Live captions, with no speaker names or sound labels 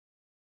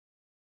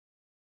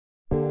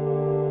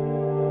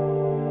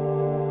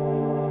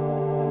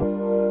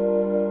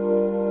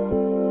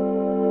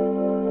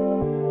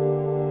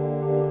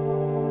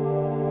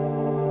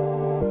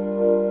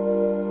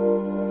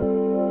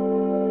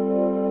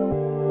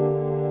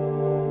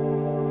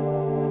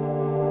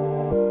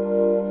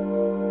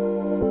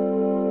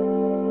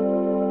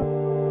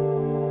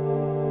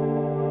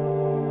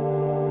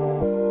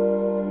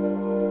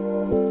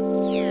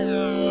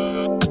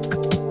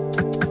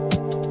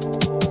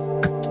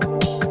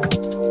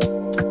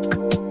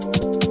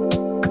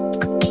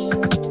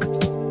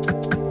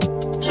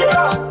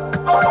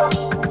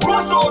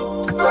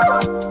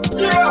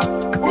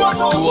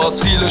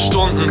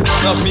Stunden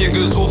nach mir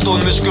gesucht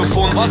und mich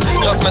gefunden.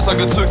 Das Messer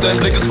gezückt, dein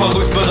Blick ist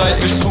verrückt,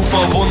 bereit mich zu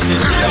verwunden.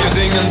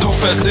 Wir ringen, du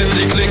fällst hin,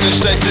 die Klinge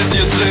steckt in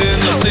dir drin.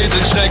 Ich seh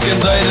den Schreck in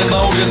deinen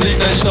Augen,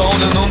 liegt ein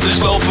Staunen und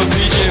ich laufe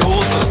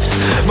PJ-Hose.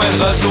 Mein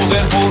Ralph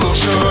Lauren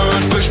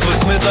Polo-Shirt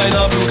bespritzt mit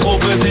einer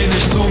Blutgruppe, die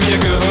nicht zu mir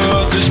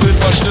gehört. Ich bin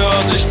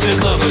verstört, ich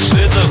zittere,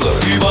 schlittere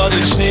über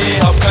den Schnee.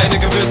 Hab keine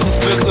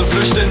Gewissensbisse,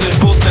 flücht in den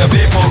Bus der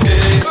BVG.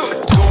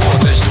 Du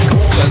und ich, du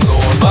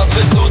Hurensohn, was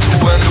willst du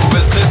tun? Du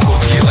willst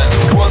diskutieren,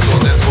 du und so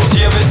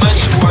diskutier mit meinen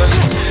Schuhen.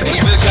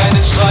 Ich will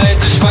keinen Streit,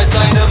 ich weiß,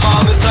 deine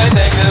Mom ist ein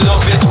Engel,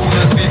 doch wir tun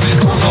es, wie sie's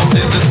tun auf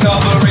dem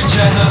Discovery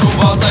Channel. Du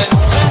warst ein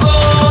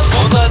Hurensohn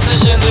und als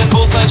ich in den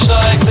Bus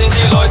einsteig, sehen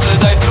die Leute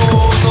dein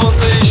Blut und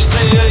ich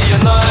sehe ihr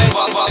Nein. Du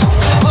warst ein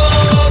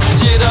Hurensohn und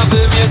jeder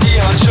will mir die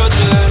Hand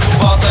schütteln. Du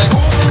warst ein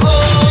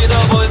Hurensohn,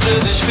 jeder wollte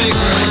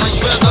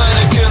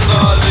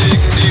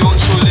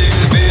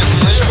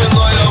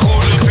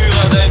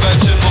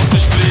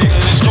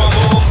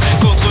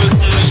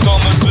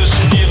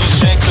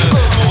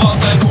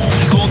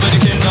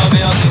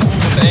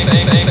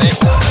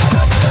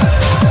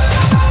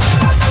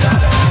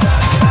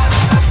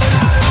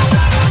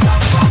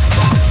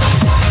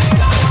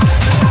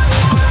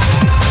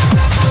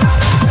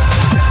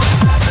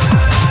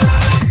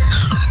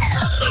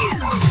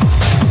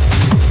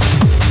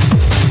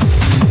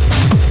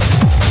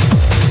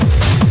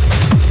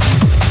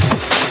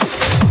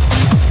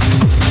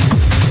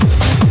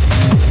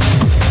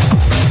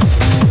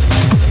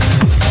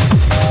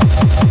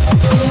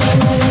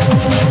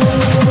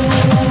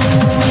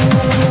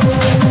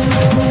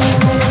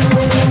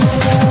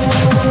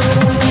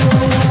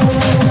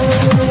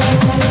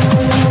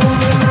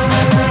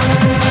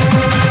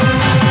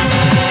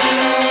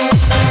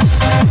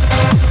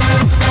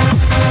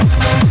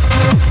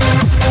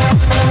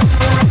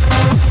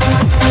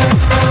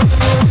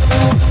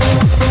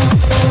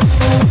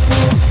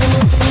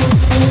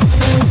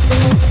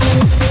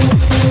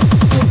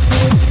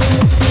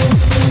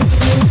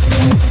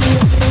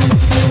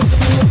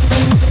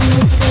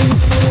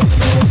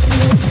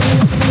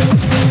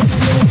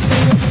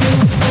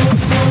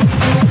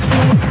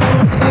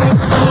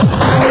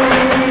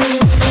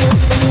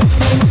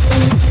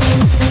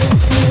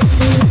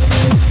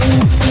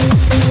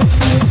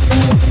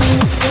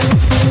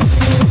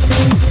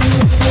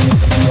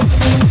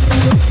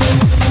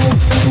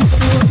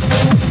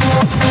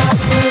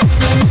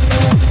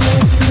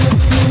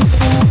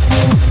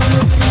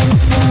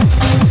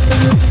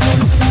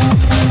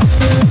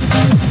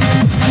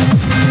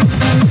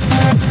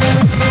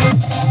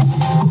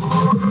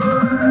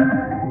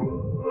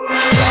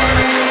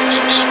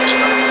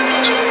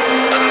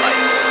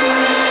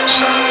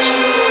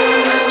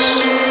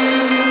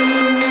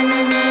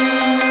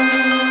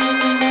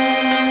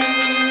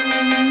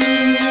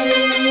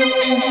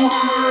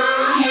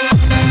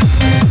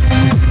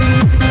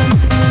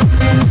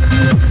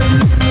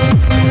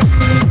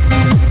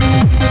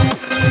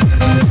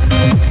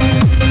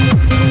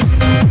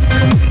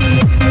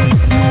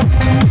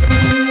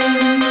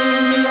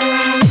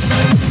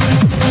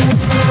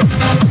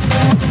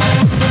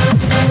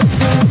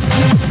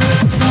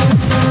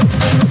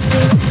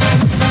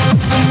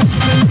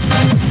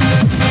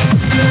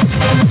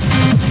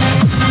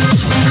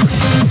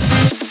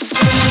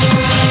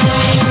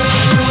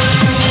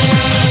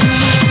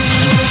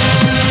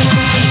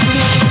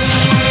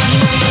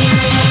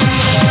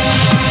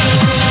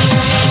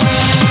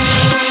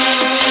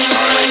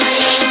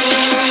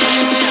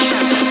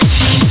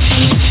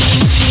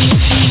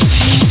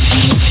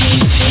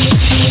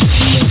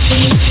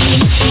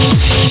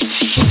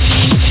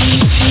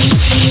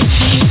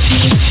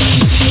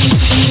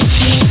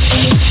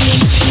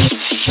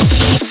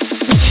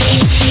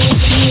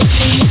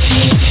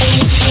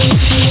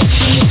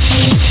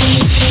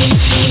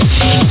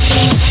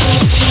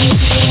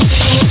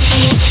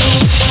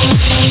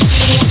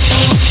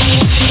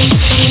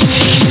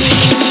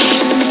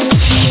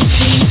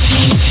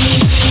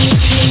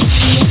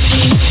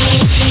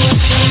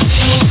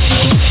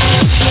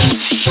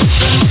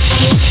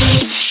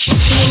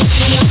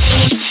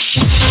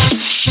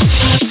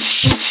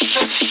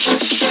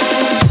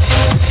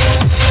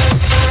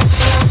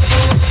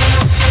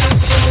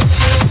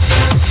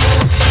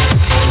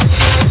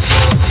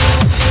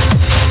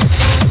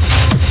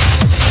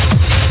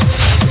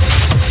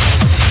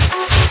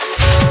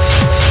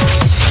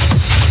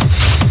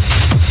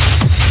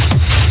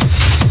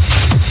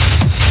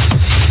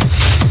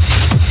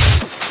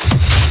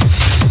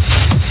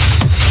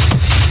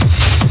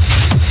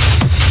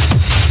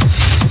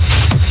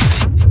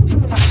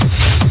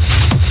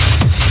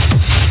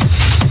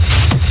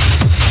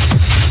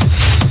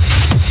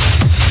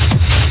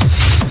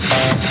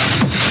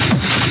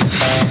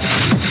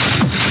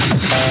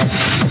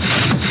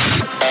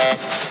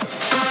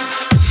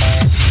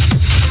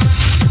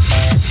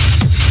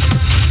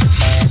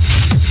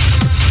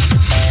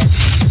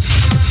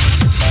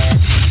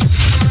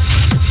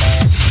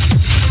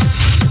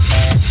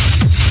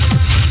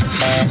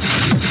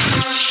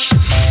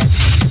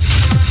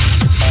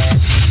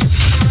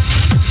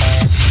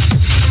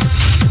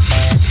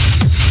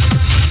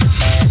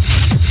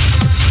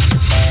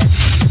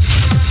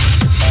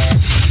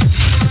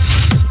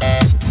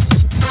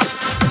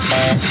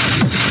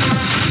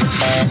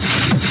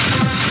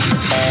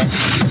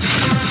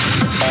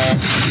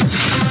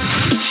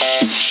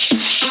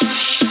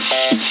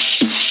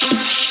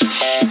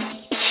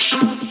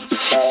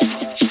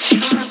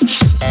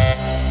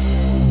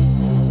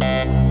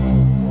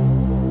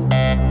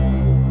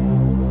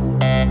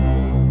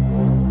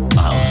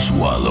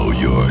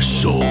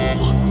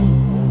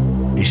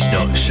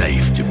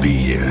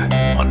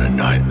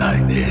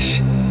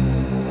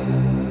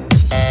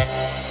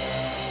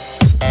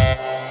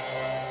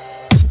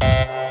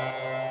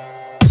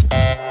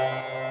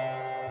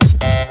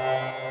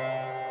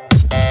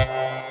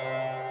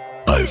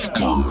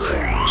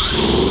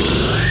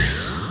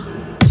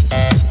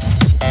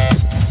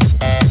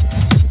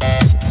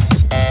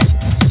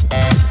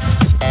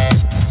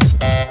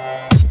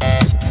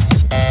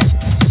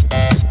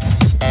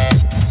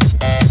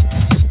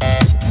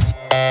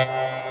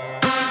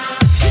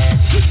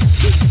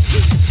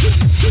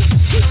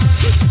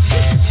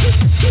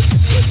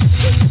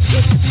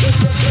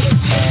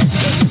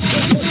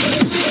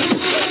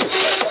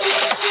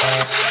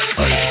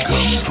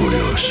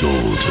soul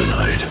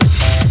tonight.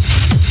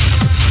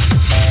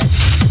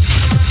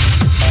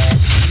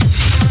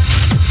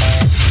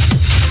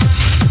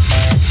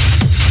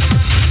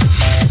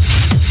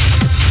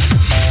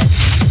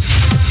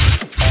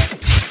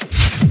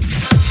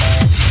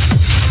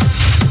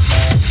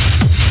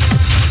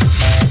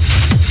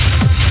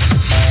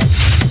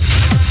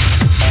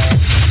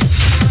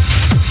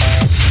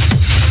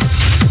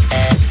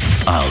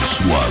 I'll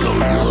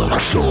swallow your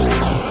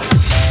soul.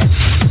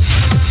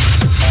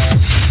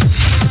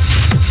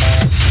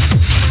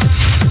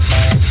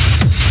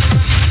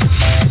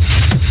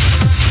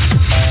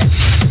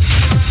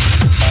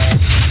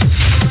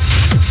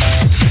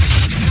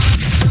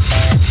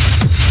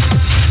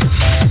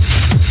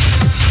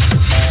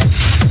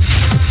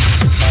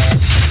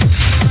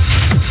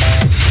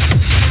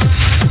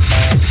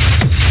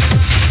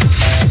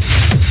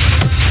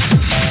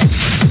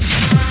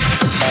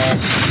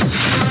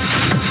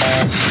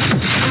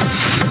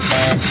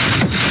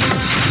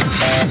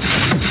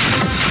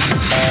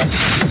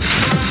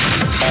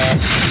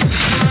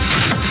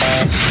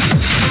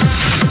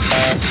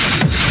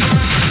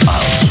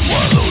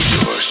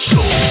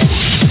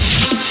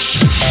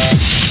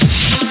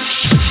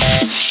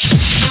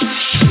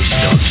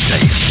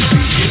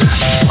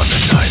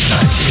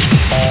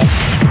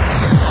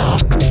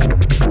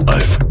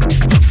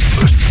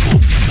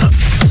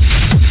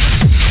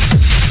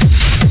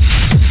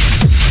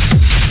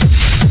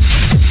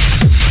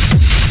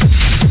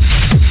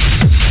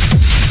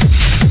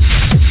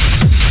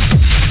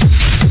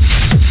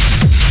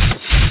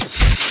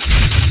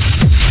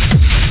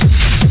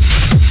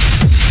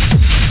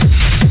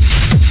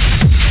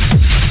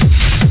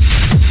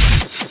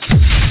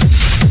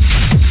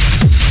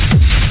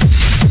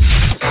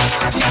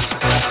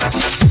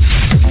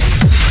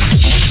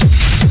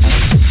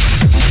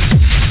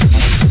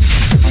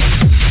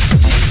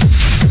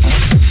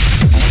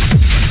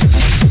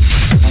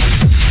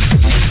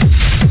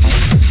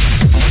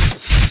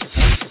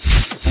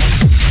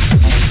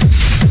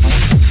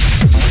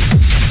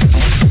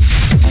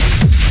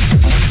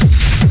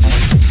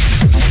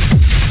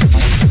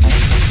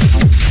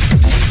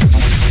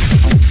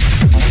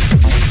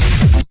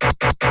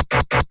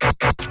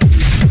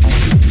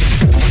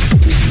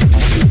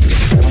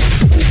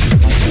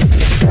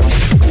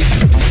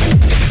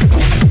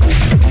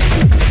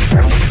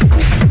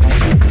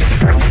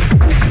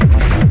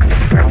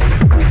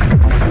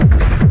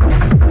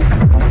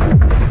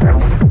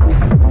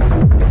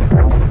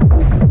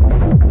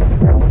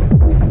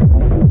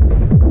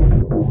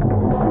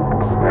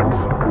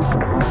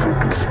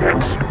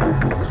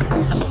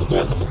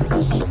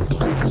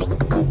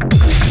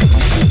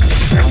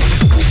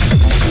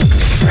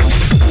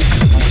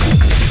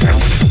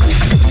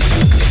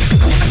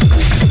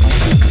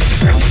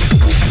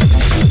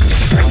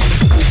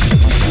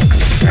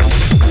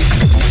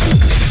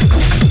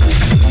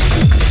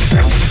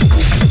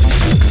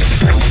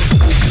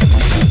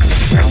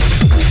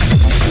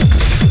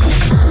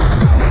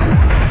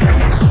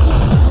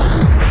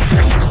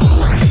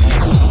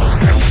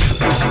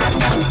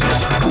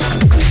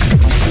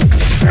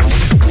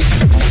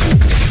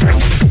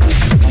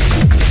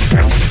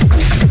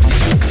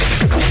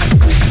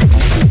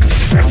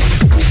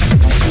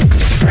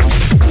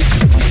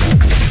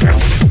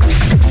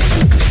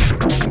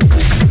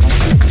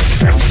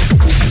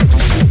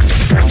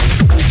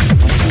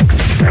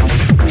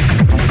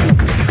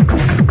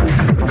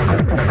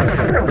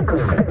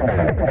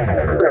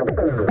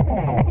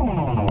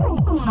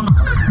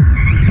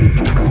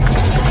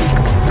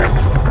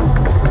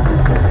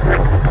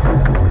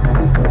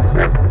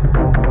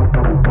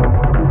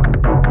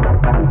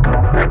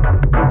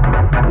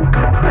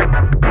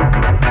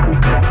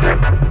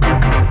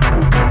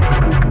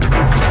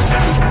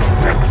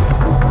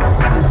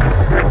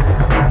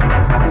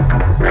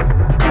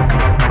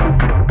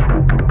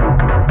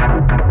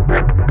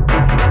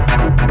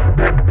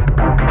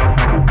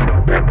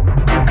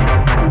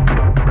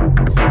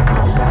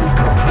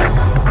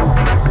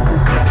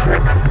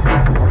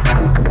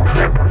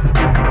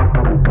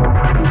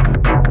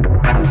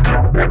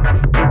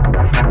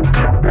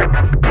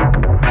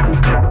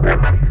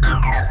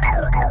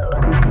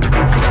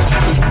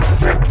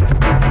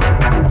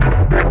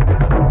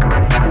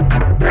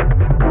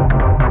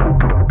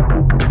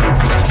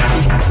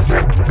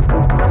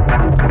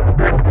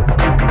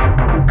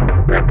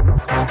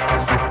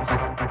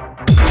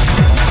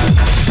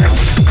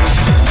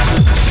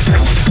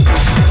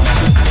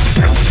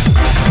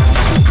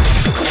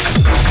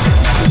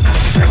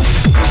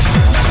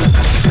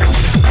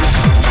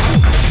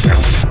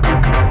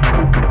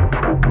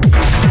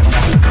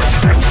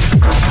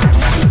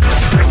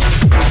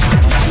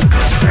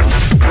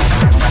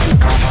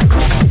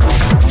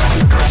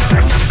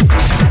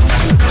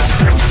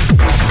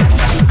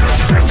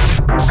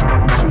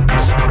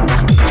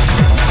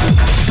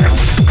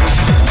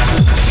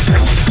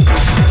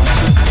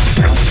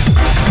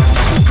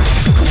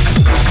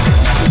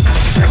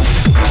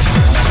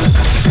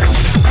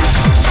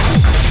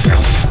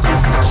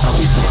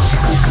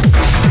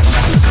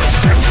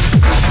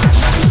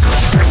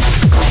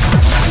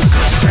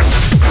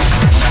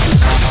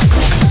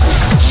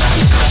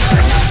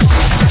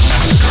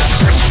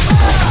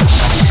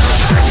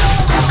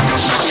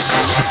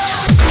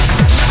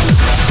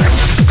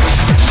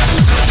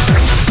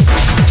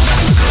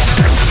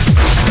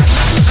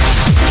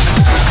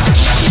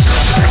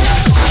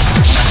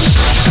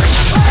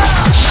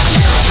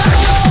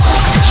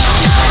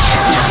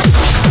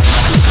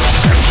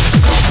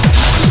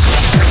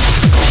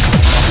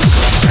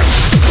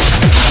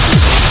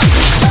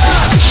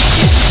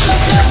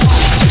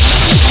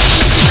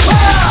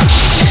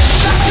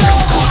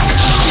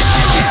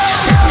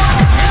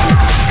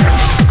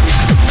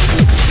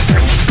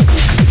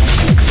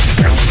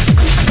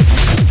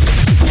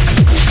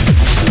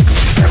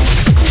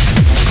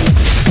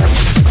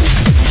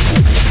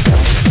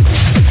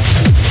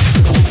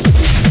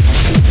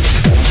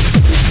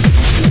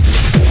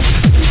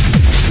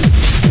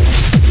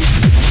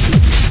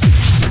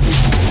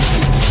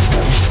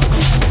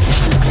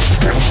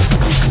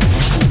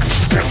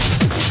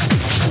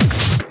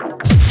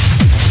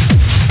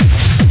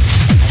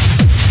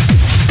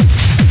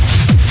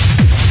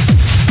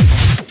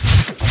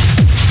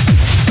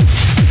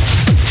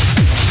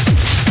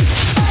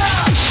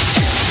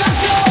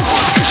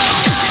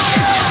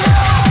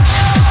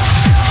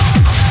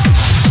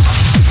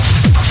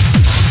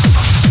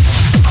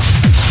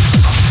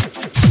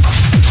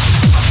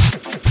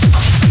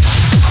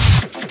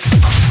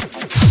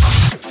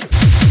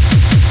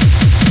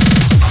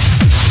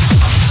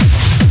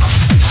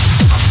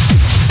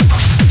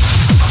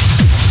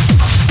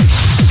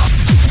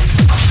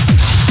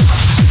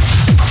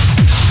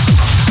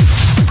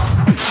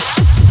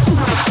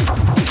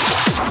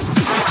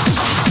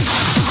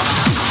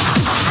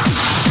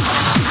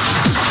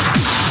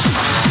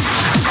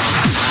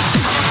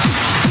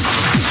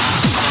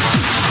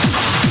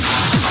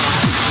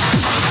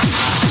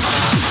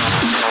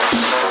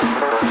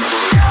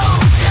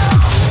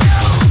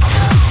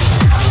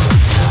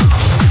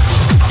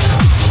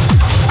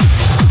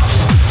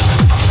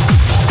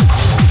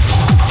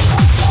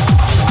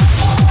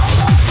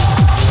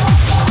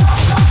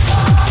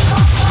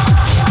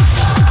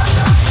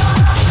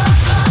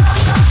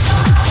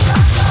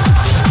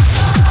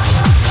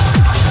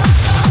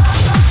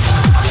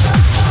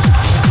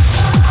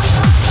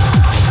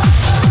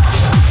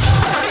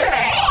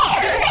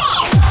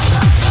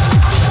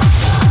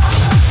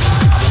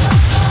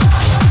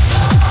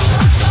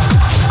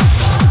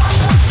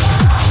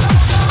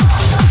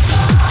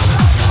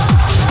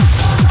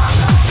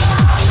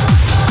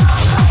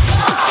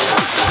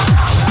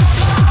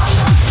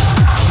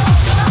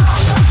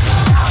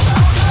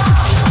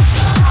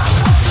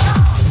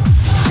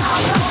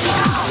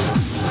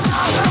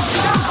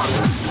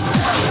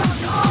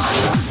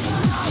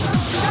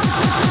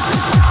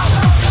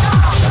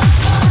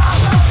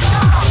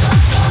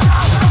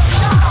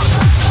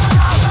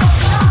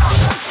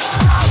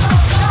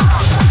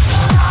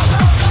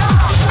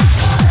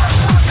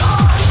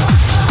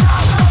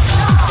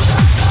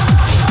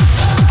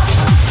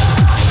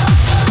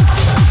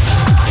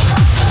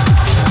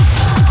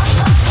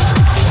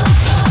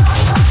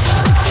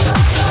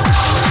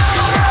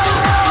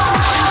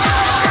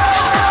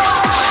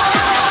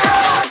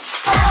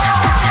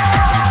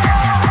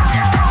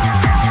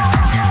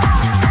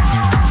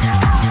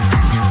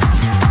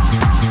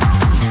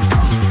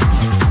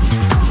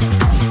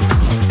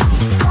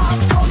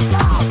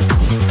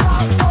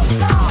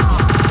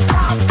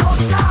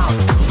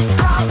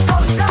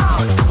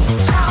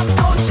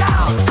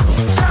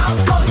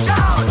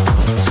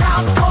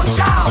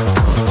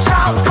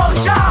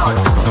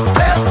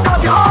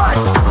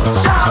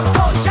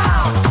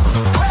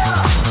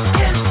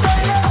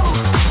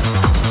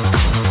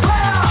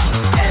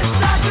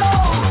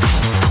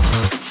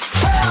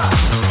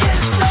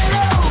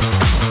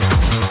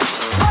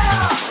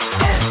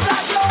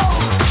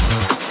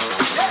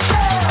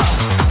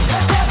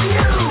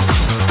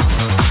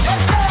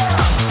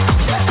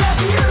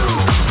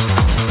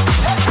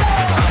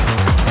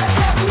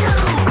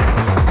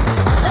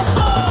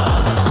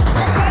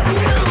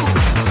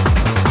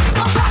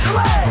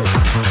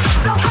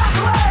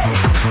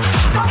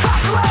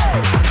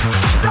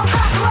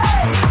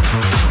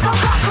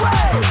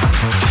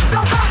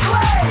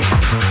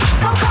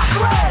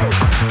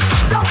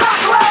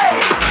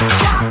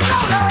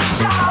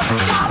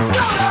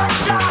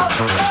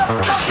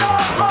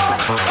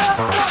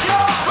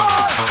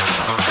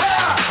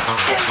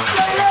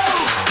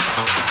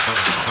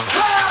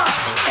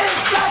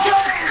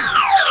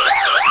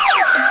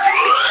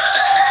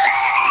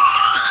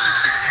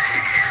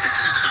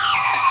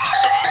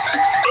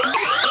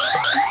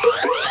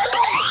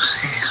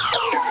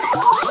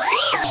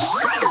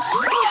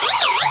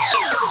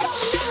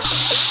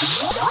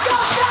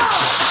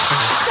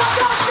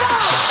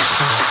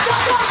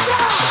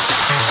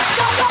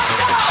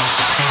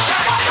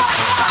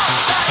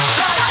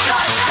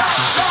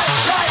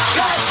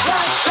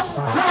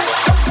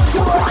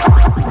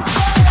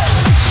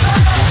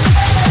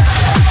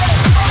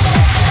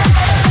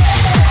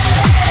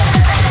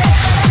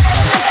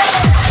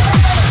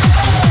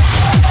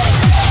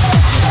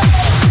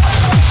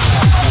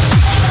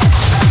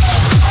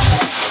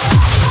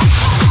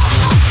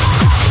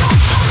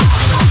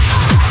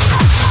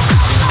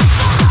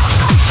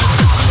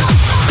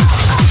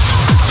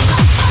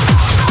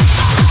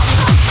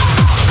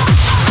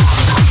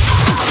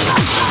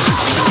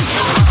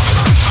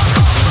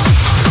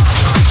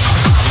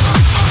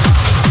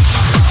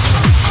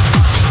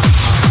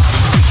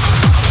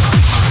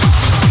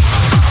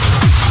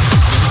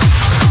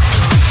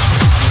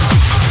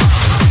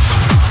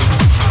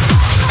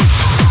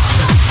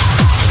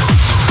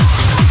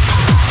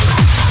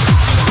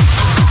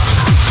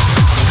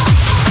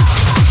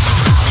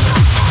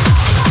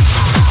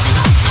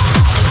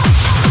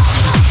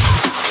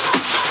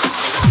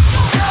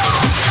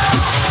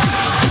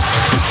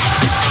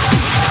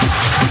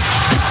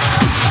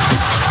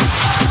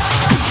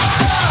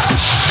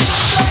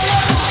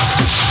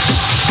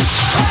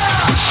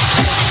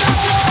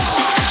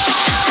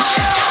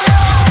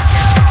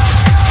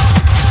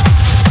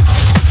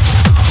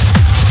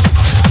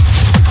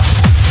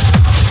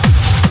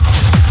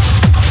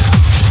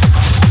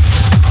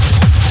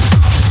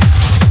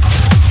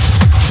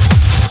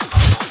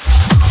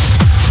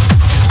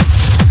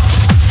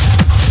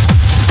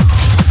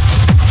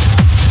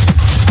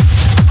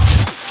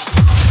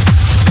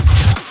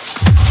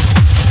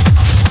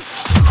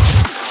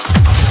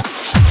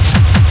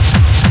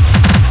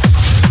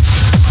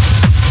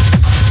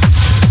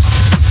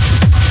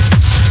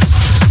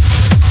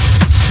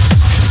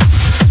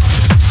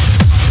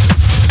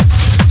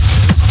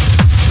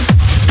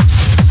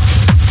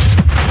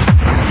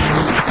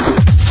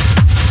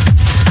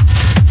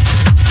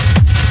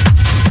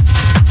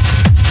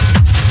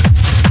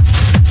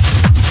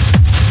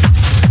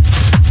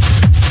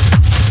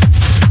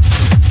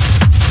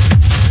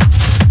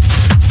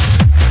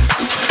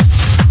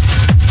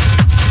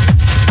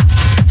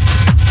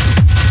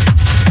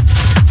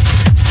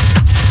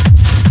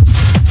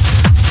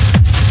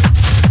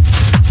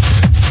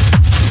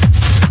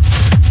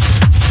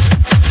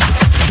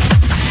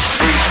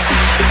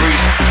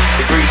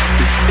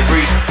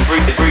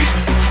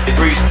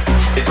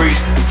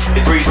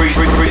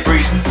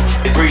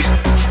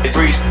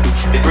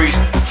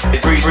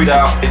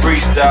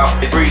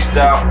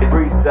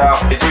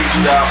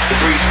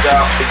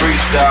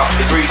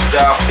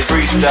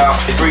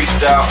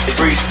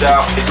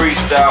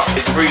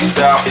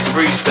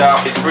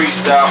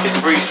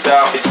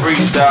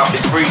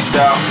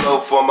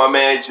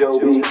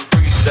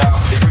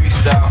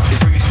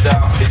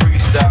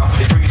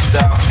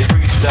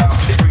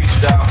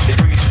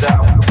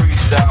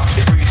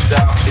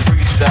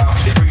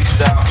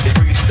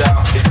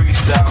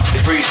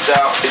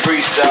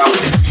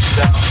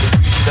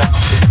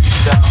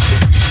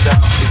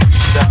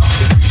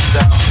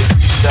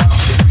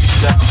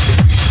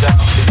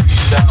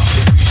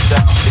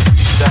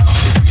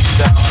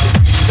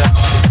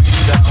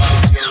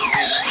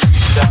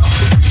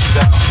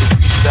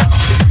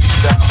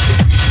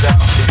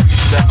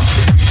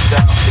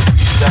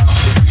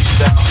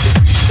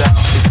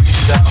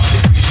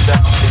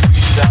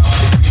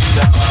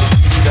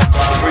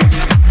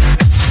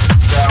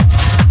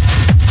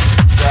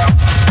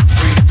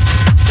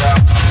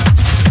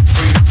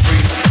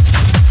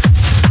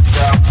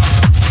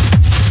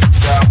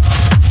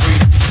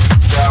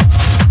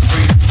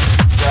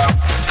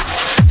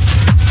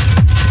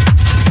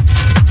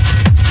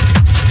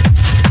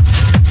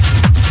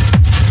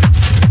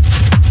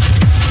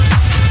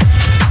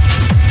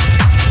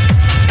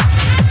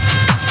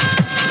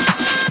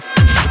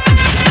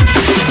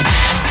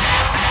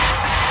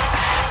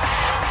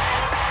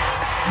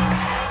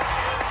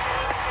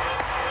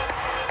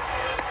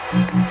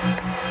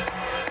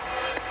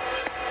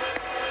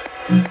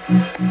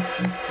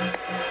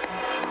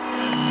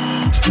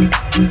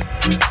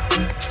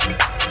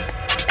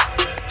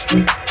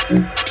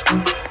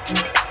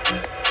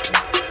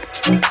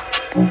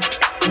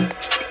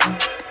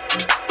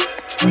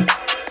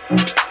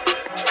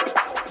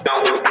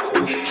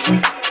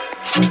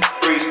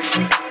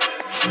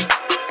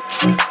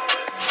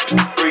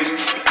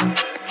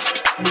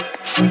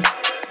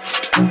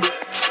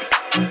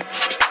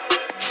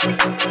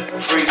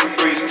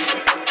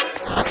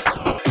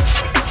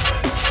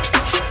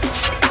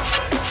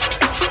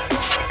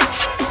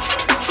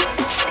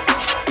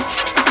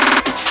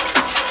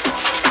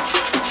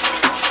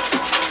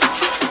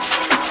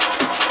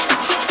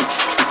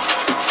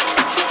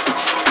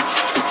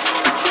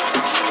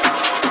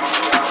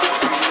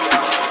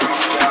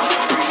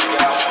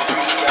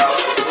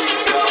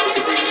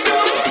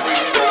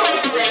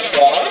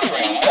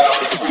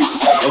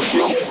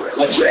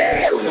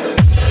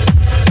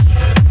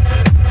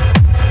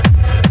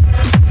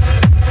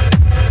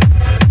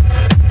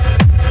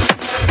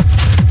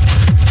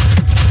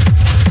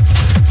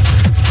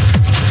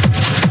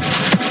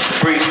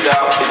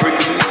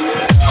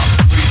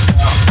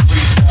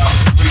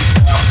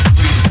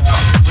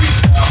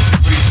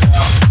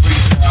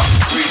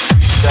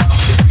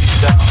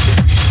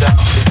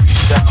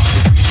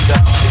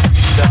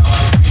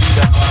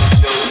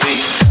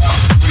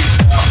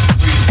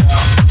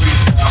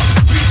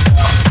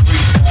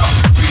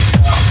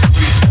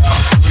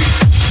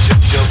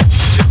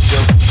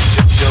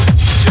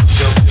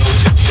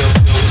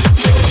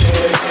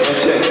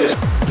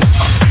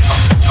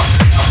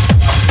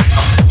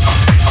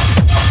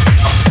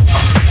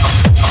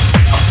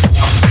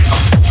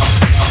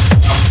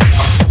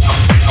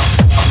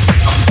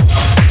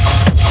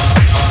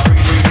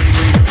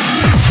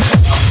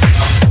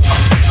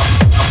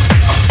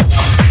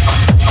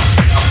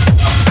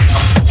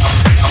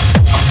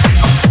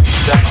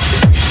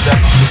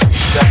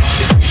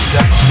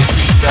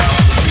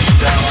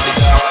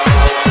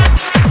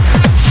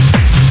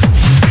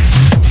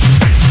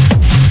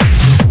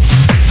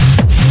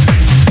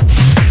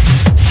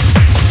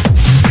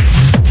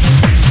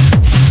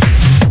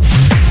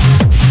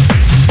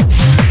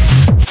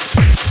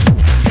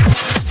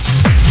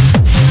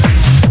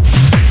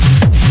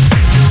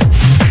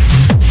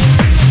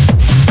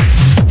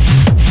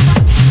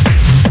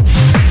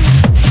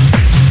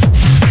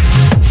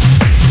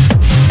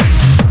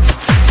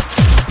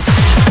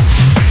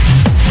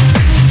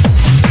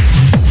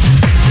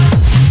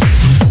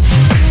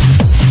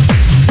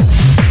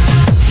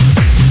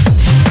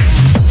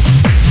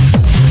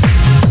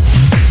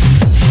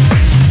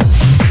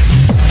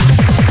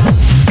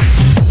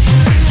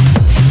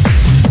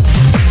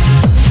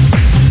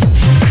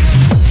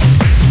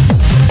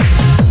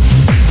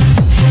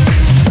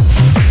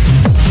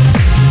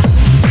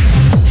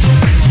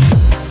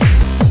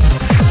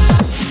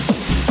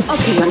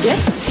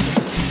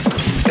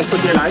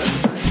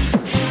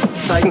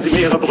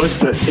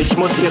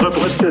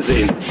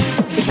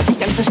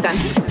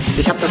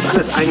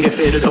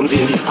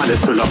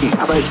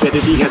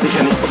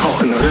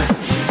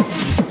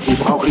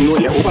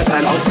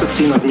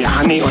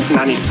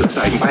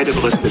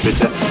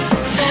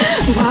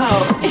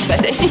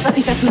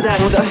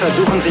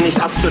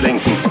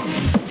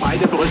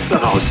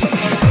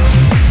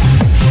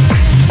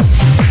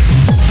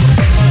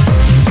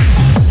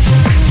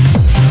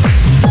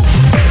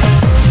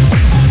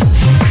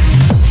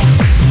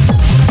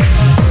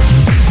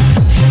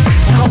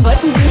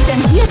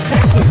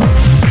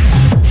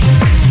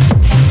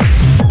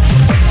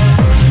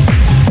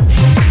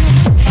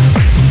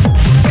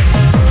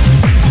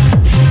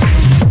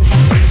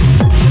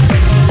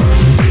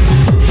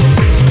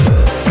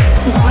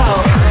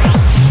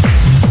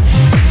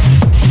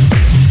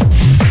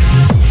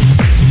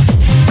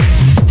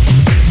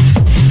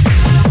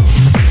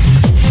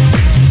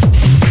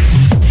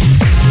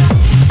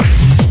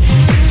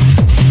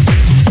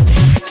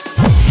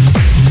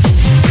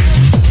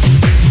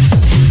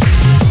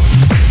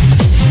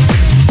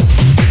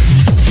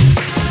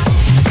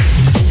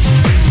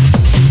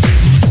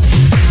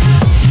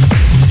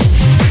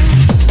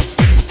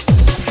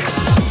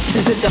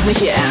 doch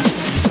nicht Ihr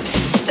Ernst.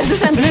 Das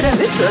ist ein blöder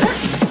Witz, oder?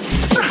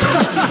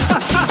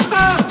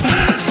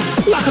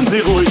 Lachen Sie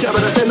ruhig, aber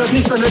das ändert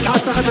nichts an der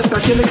Tatsache, dass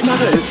das hier eine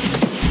Knarre ist.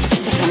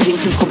 Was haben Sie denn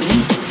für ein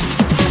Problem?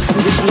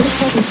 Haben Sie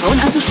Schwierigkeiten, Frauen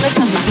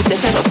anzusprechen und machen es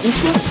deshalb auf die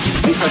Tour?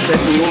 Sie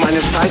verschwenden nur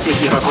meine Zeit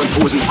mit Ihrer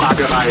konfusen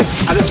Fragerei.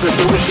 Alles wird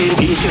so geschehen,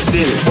 wie ich es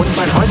will. Und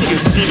mein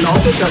heutiges Ziel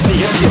lautet, dass Sie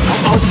jetzt Ihr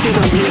Top ausziehen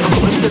und mir Ihre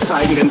Brüste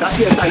zeigen, denn das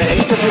hier ist eine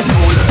echte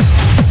Pistole.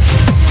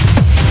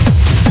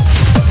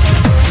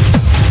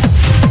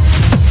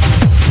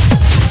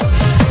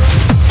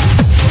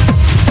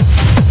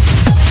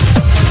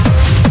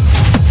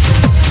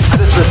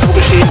 Alles wird so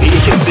geschehen, wie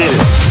ich es will.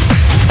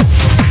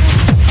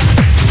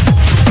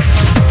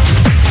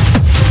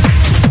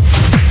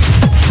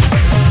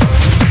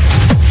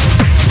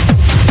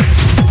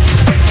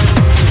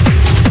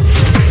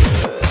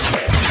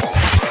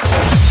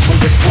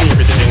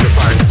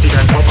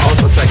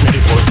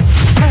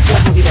 Was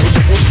machen Sie, wenn ich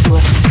es nicht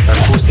tue? Dann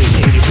puste ich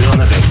Ihnen die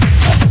Birne weg.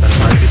 Dann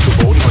fallen Sie zu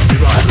Boden und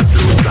überall wird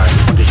Blut sein.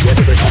 Und ich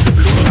werde durch diese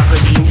Blutlache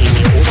gehen, Ihnen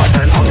Ihr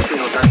Oberteil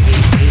ausziehen und dann sehe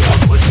ich mir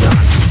Ihre Brüste an.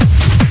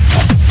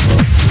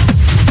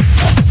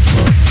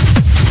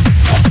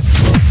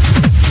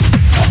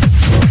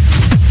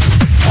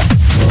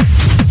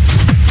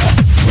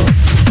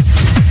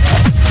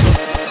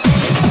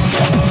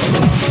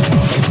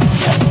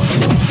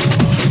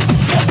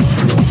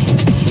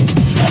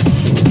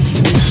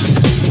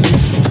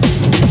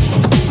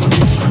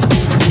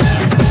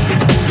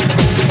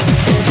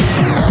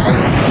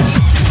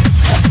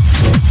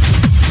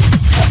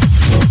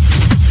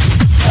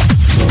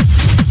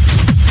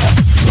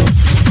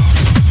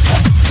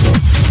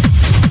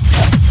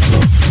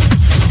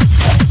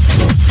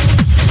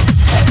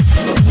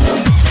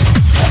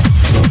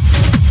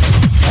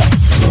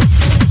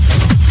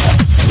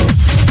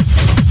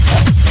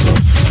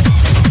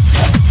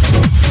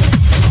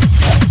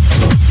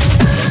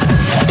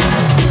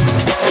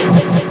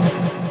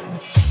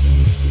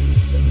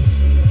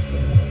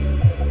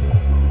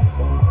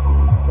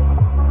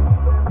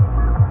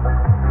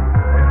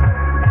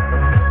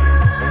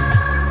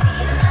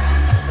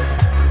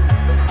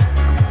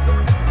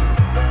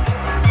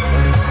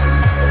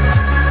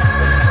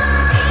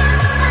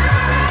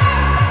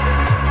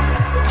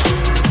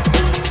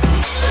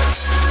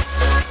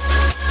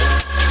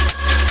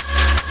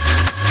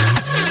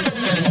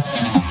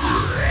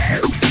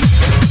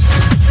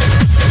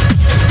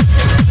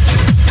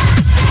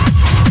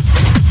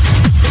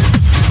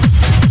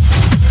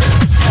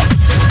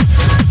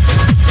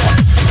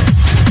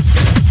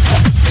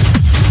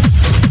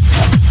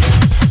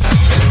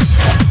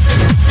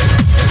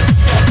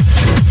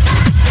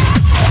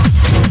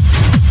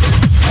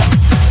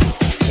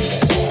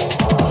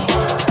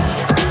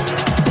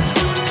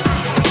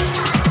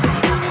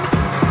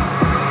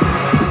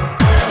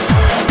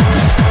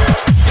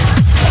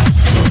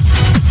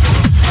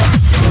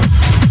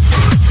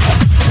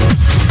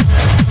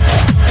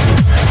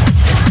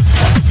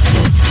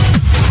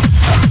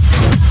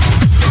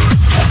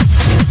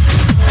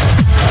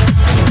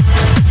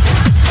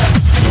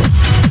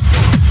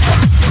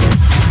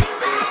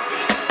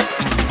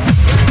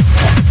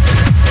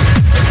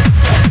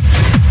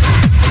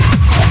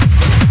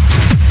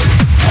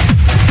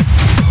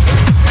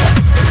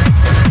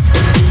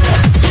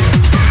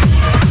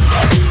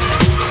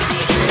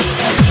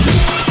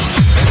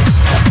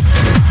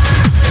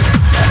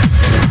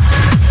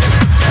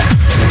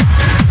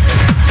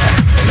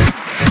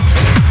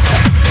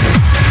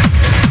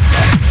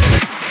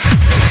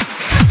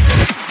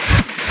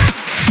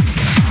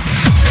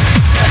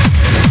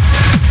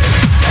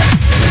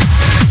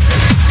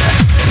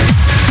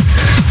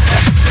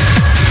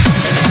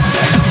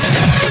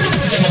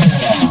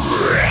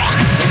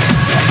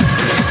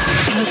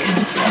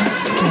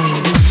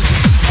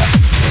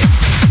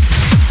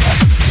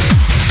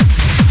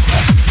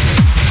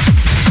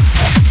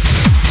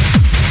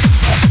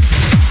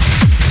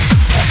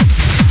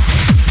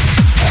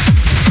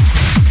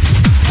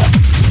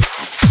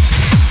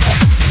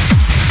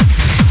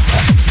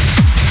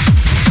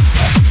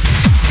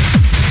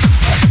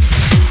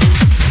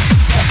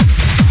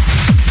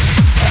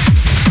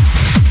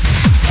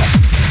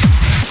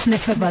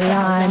 Sniff of a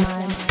line.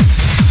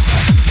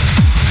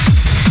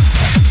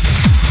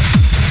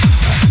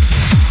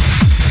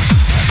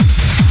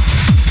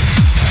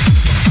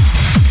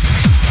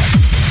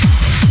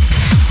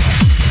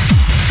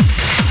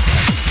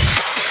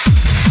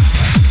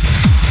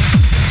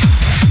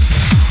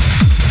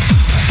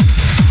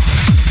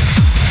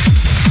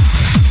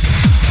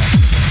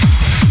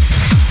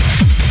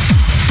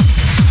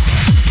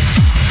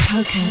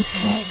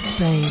 Kontext,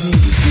 baby.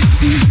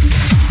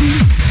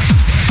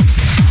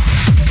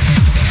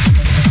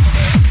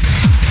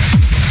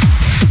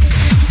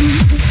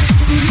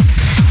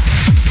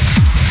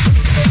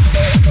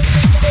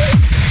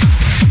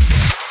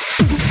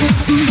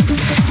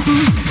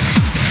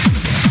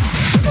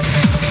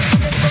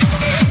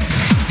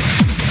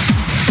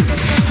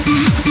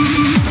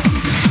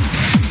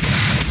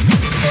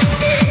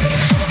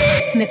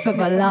 Sniff of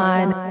a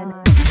line.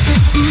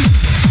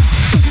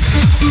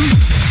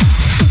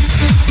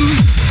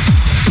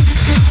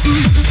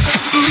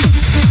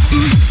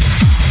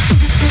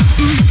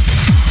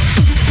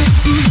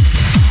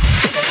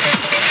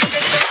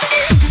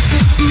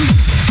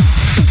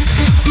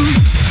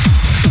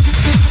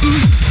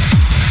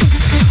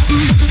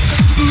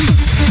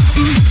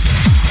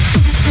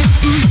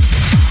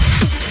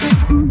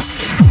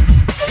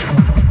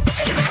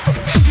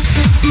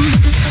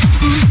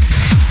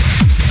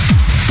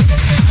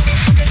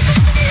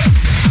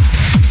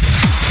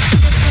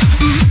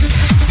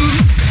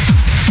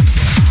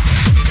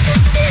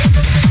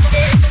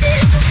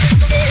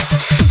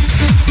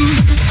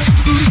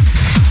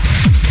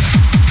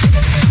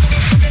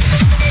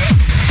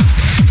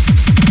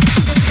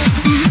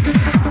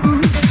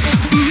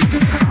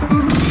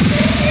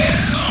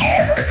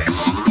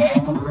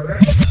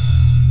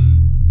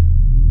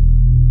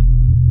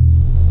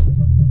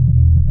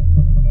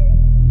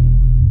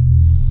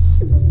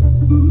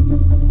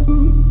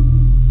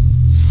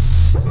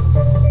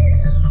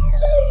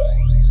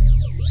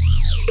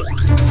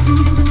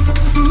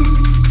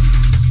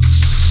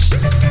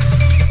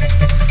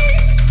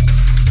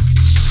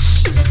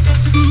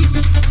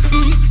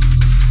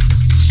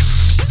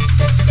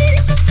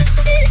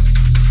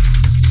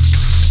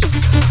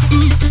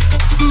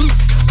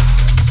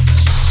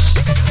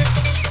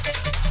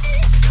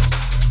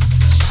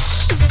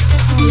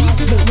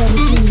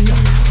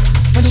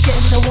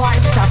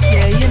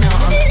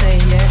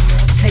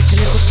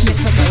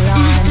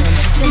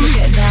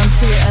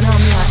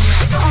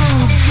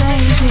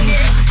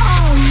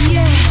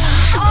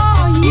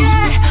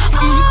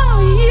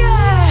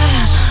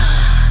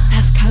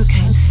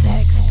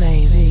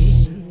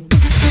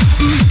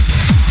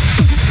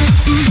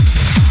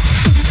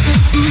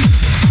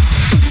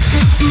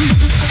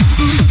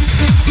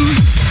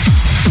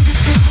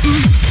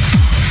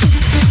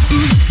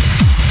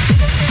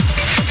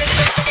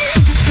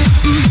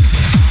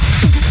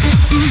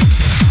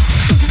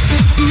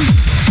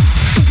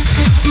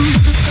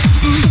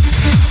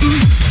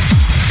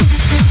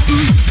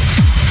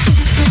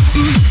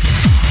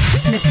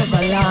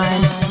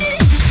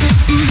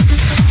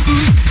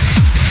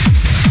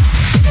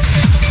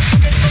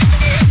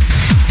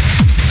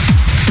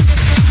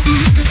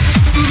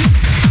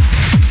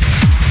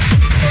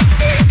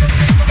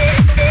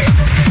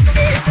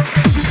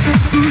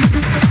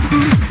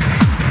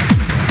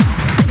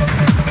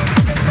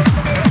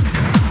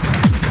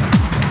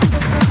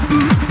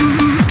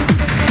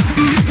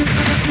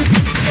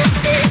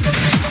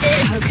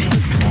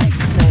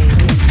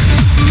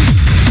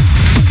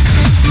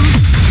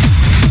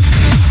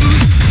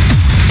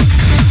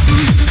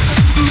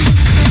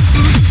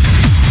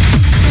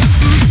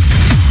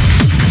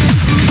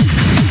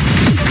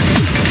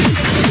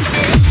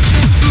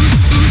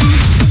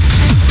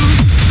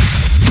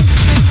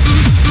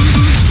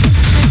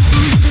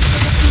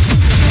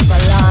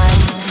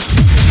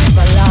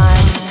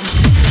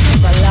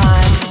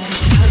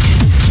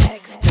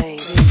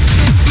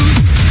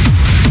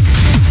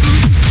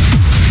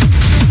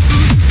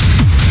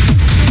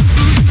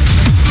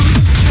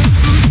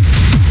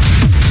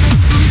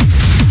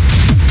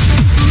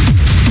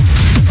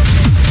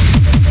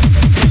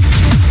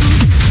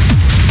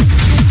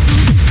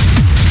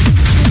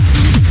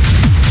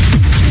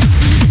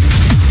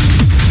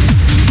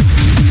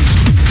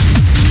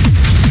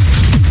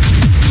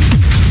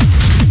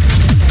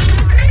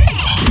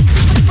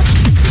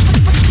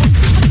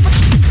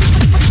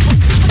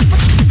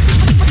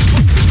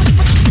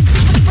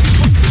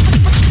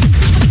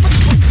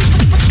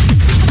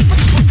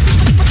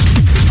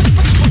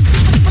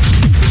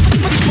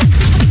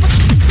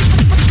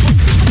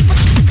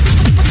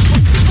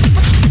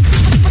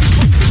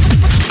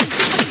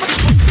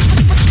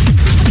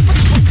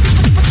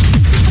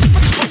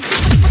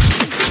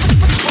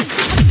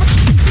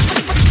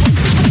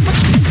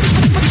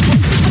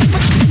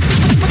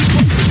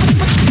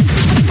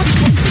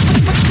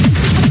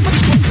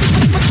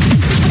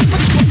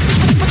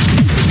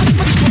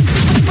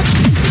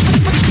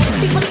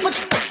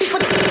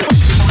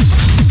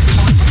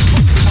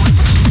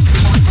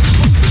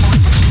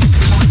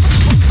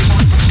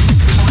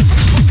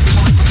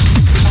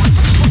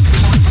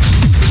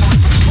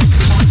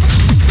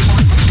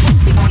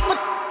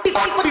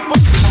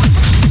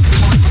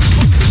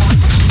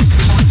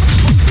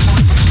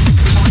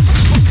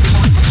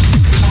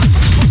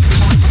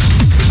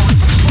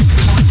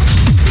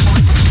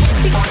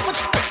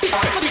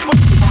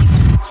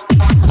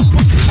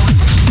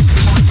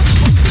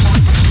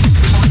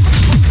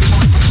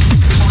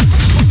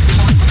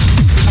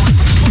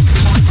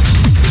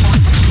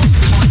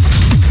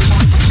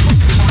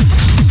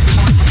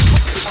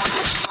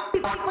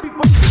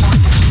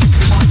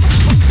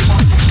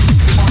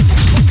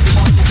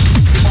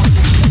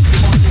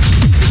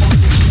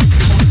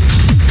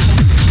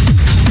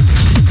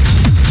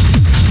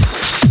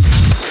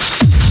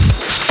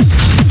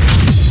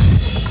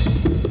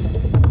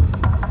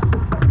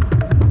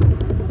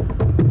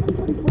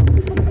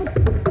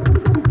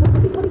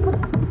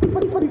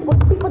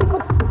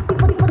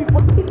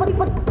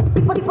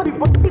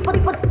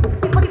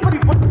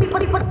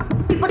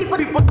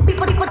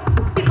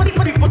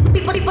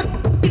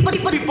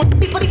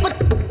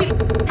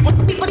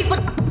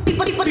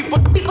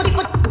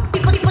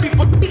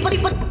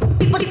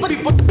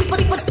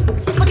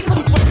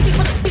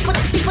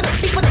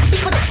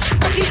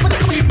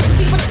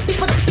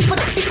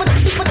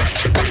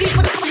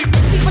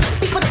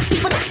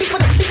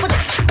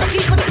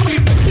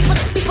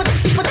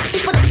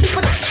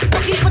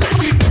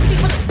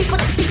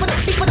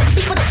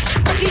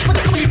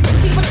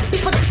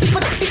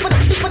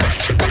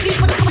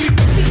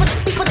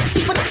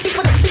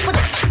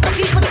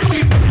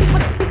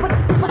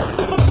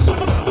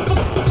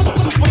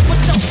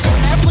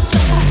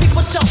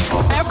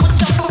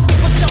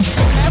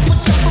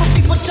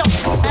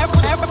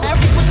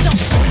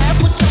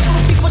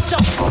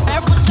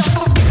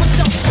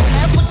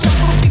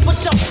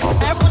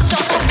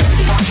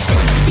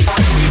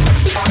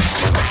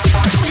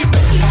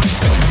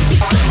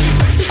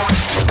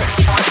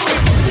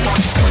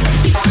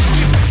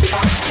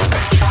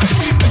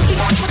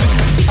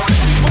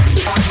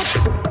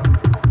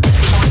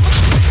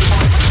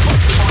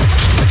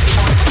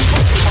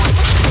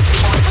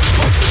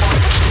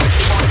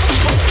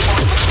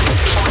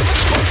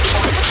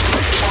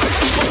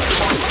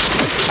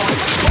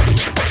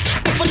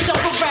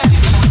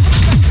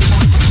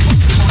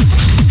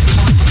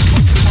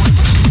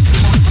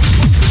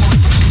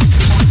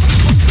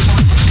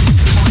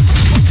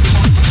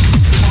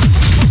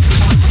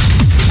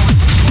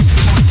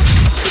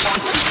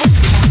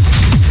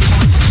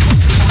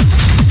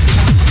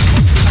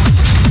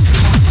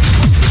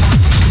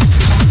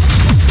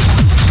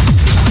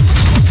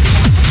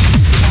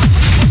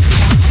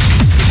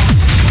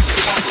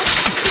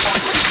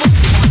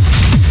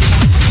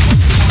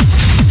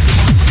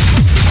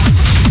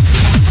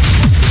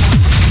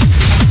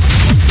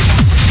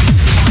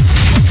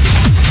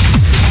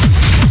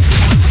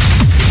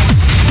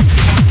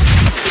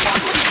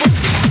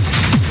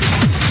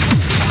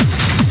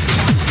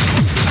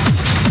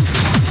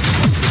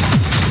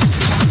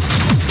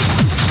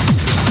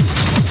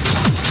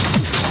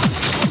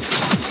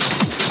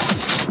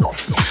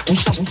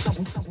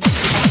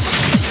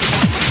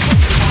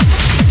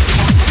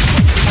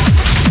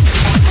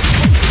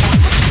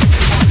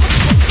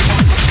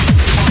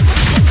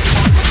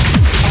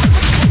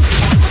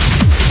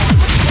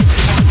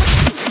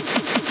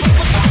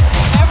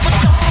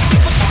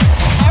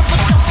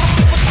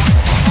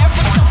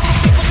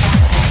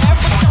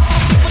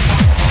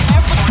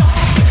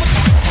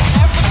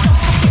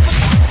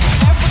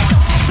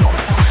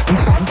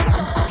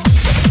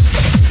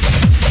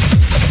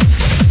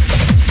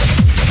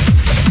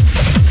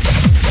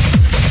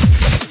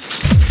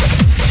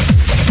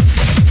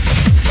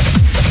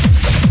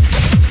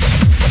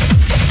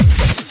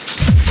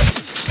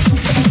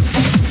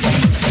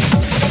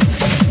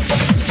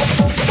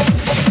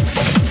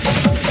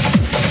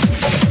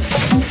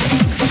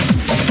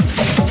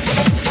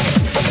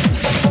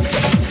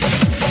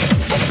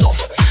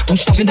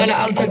 Find deine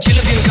alte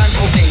Chille wie kein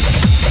Problem.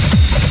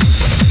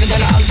 Find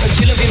deine alte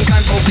Chille wie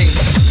kein Problem.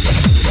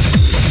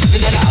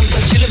 Find deine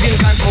alte Chille wie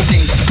kein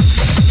Problem.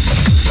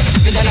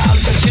 Find deine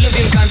alte Chille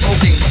wie kein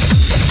Problem.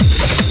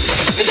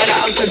 Find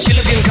deine alte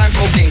Chille wie kein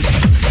Problem.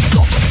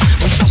 Doch,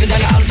 und schaff in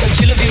deine alte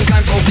Chille wie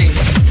kein Problem.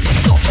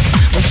 Doch,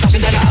 und schaff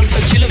in deine alte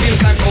Chille wie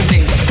kein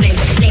Problem. Bling,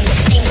 bling,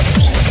 bling,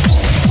 bling.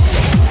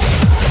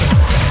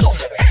 Doch,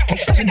 und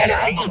schaff in deine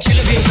alte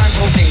Chille wie kein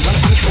Problem. Dann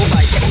komm ich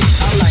vorbei, ich komm nicht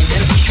allein,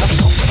 denn ich hab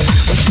Stoff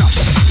und Schnaps.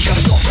 Ich hab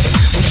Stoff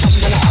und schaff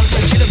in deine alte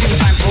Chille wie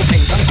kein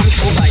Problem. Dann komm ich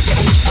vorbei, ich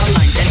komm nicht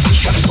allein, denn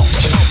ich hab Stoff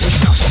und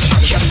Schnaps.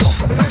 Ich hab Stoff.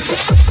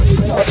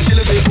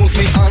 Chille will und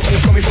mich an und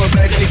jetzt komm ich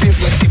vorbei, denn ich bin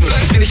flexibel.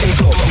 Ich bin nicht im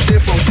Klo, ich steh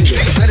vorm Spiegel.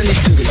 Ich werde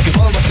nicht lügen, wir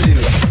wollen was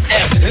verdienen.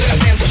 Höher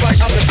Tempo,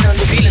 Schweiß auf der Stern,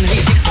 mobilen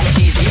riesig, alles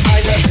easy.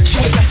 Eine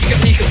Schuhe, prächtige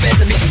Blicke,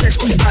 Bette, mich Sex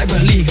und ich bleibe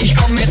liegen. Ich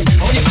komm mit,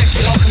 Oniflex,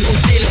 wir rauchen und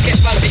zählen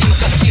Cash, weil wir immer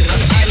kassieren.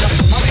 Das ist einer,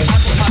 Mama ist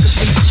hart und mag es,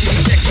 will sie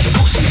die sexy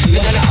Buchsen.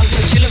 Mit deiner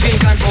alten Chille will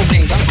kein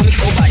Problem, dann komm ich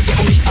vorbei, ich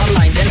komm nicht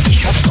allein, denn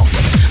ich hab Stoff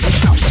und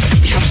Schnaps.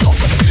 Ich hab Stoff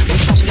und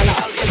Schnaps, mit deiner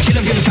alten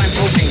Chille will kein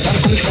Problem, dann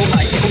komm ich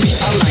vorbei, ich komm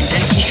nicht allein,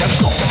 denn ich hab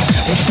Stoff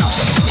und Schnaps.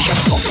 Ich hab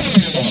Stoff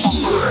und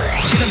Schnaps.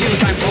 Chille will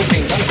kein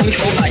Problem, dann komm ich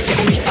vorbei, ich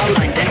komm nicht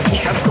allein, denn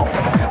ich hab Stoff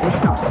und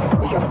Schnaps.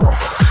 Ich hab Stoff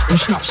und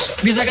Schnaps.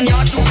 Wir sagen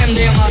ja zu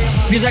MDMA,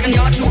 wir sagen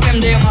ja zu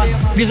MDMA,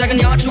 wir sagen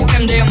ja zu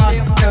MDMA.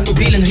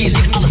 Mobilen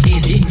riesig, alles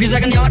easy. Wir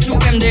sagen ja zu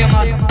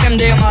MDMA,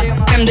 MDMA,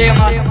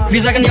 MDMA.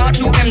 Wir sagen ja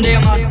zu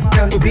MDMA,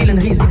 mobilen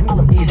riesig,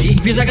 alles easy.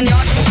 Wir sagen ja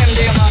zu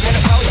MDMA. Meine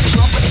Frau ist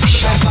geschnappt, was ich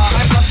scheinbar.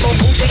 Ein Plattform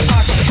und ich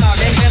sag,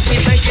 denn wenn's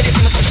mir schlecht geht, ist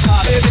niemand am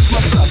Start. Willst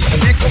mal Platz?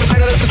 Wir kommen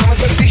einer zusammen,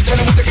 weil dich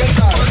deine Mutter kennt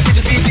da. Gibt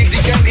es wie dich,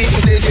 die kenn ich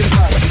und seh es jedes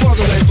Mal.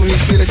 Morgen weißt du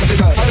nichts, mir ist es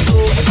egal. Also,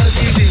 ist alles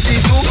easy,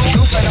 siehst du? Ich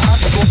ruf deine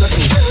Hand und kommt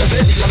dazu. Das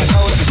wird nicht lange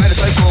dauern, bis meine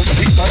Zeit kommt.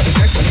 Ich weiß, du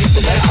merkst, du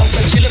Mit deiner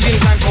alten Chille will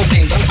kein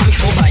Problem, dann komm ich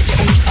vorbei, ich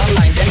komm nicht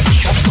allein, denn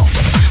ich hab Stoff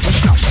und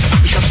Schnaps.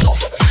 Ich hab Stoff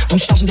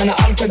und Schnaps. Mit deiner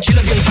alten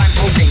Chille will kein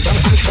Problem, dann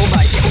komm ich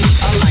vorbei, ich komm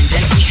nicht allein,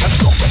 denn ich hab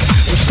Stoff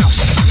und Schnaps.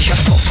 Ich hab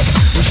Stoff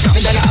und Schnaps.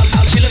 Mit deiner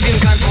alten Chille will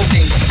kein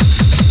Problem.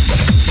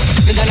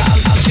 Mit deiner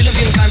alten Chille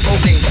will kein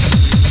Problem.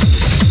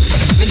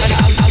 Mit deiner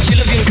alten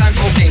Chille will kein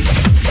Problem.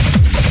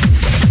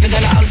 Mit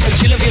deiner alten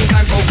Chille will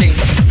kein Problem.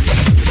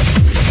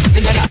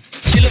 Mit deiner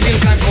Chille will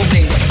kein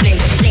Problem. Bling,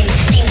 bling,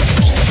 bling, bling.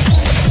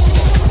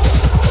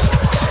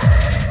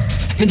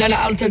 Mit deiner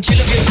alten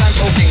Chille will kein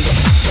Problem.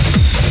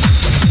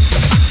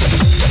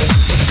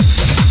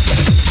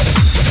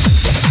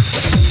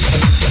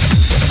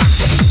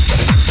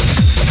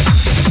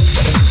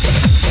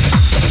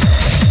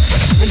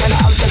 Mit deiner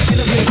alten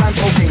Chille will kein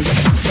Problem.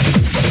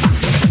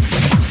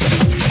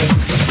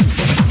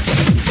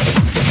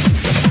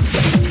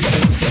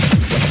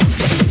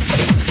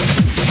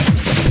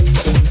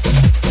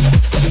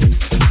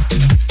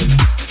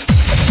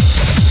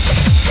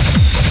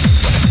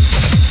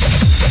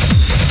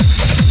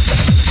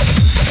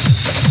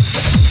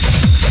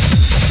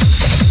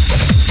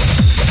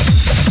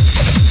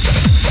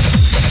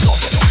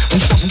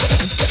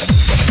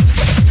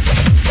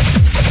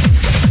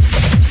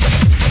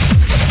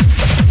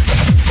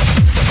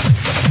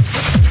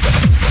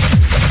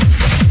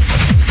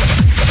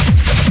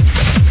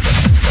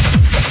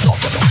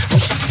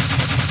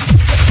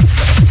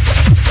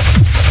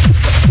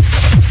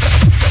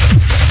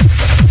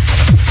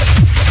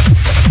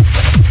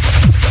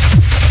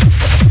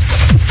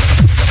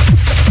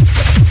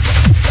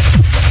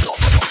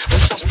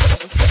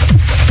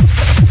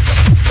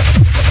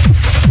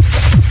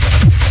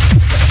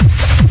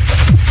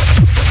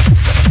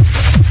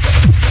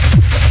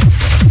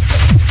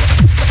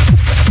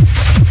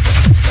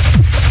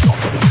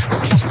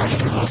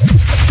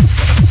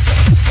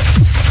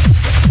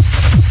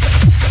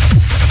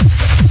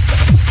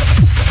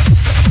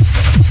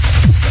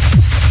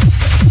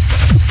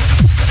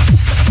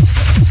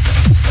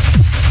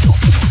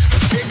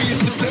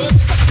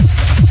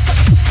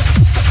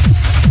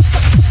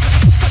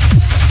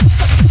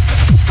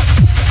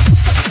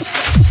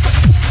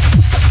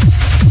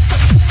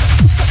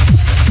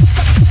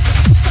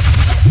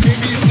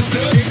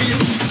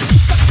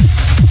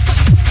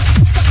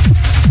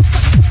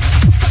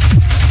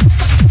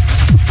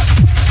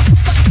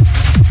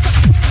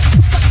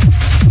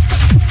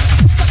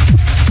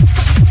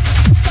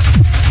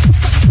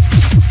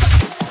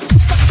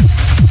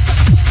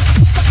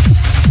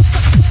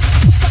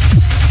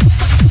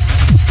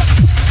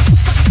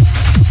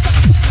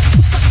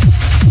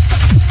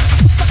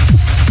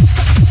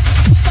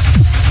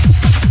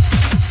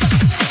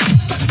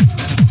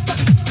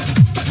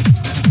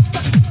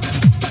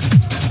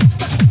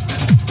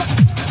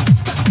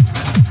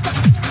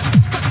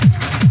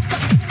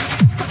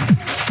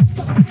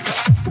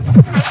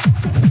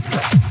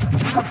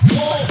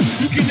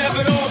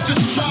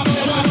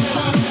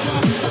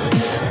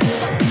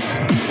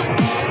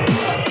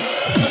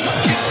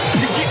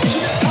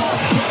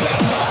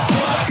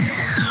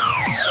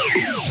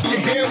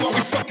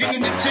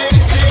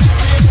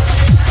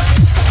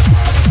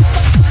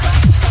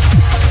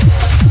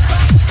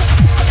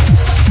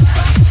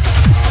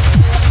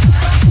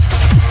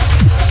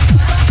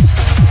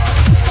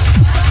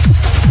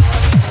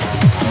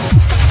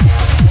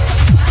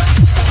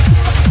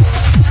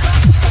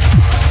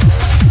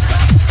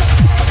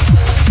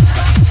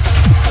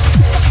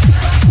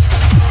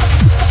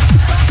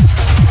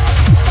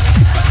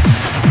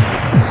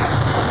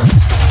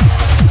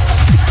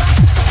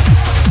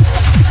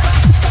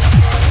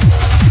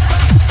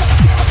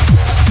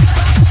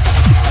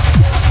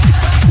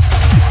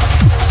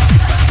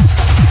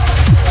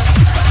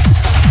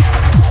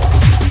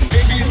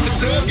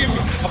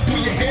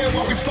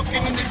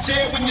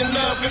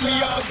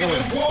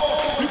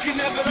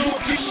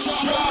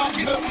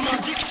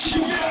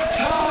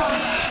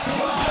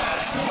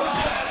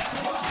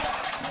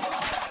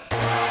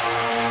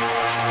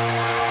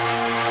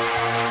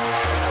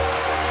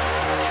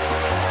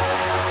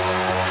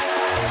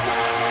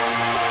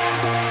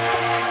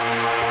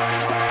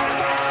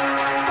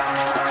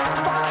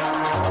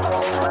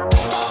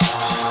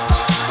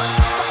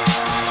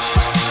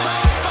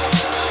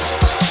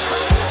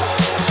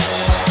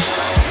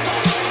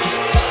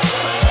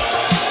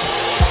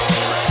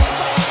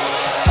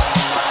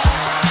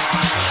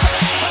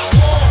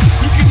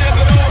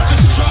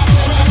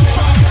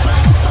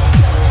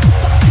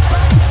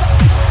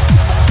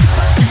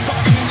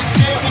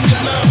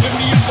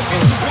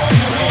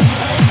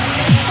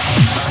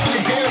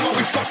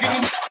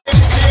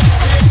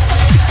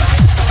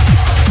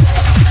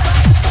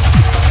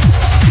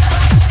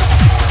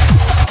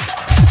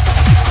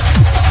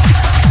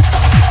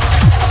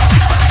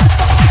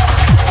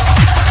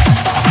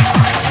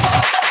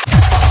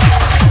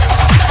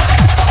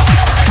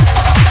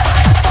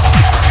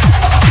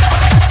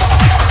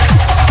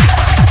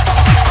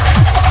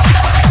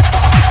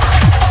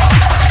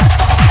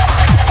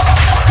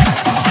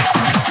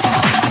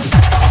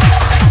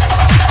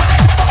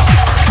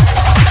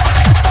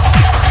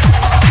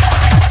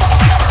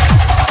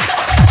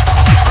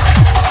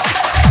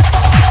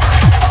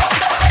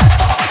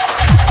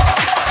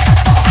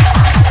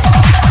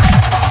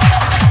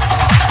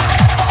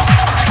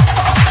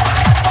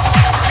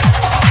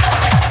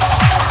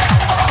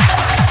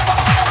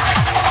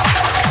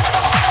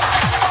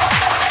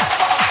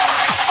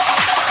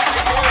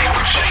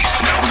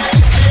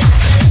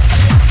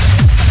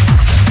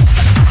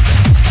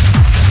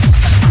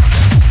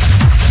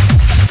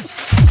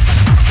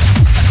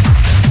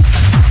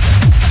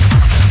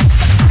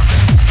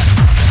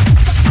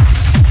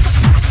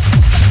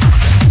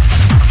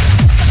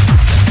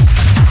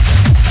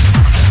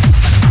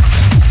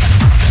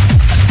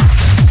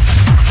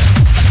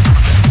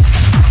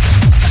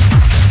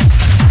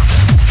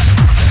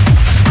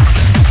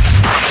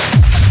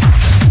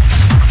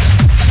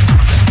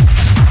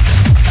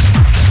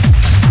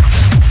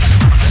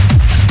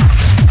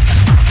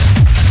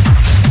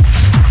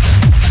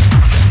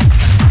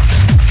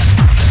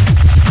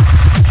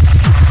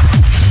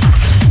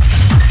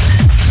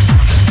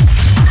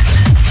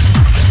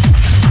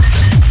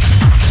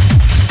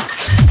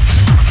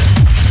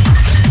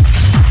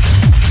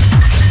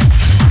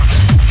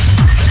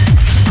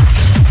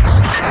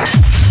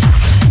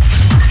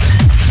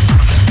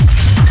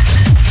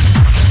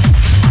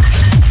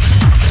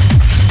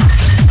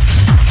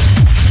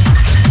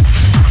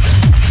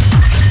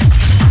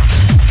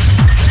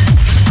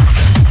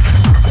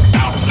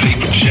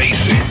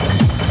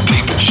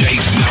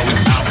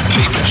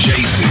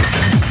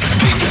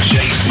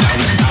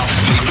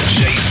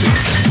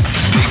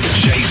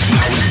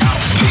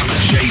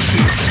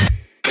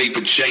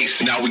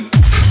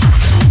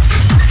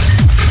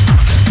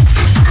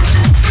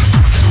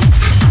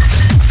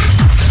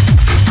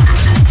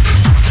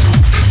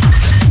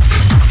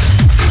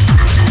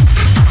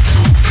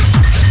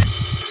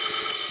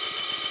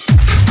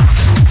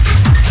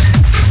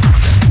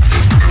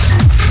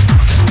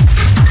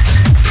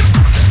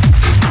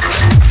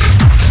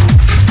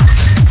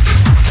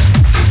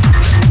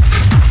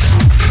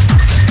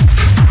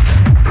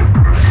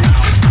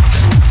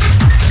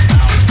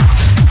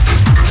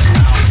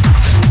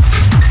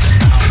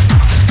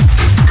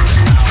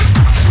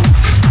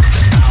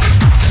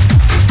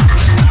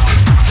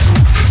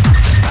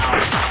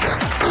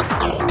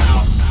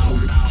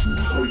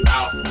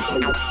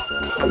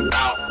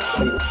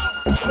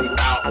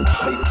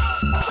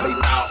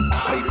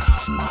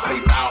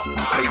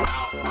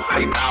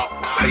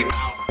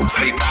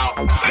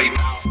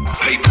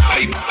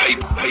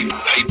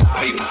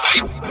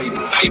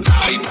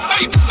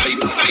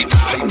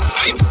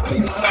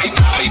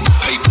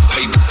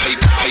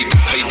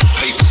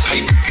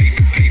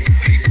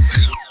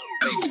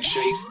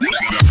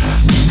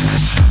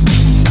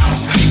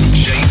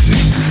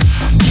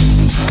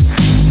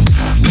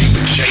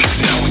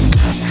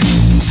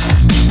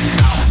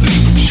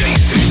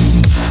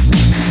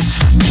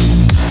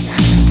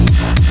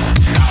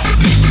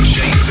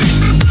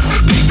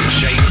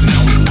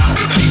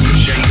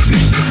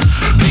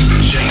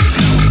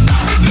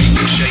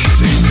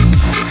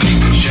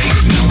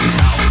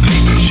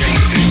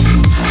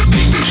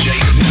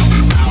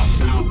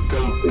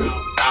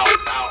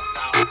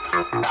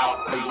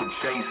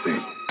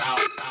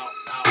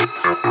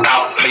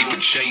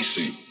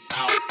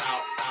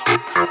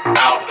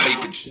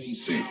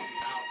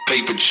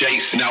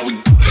 chase. Now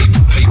we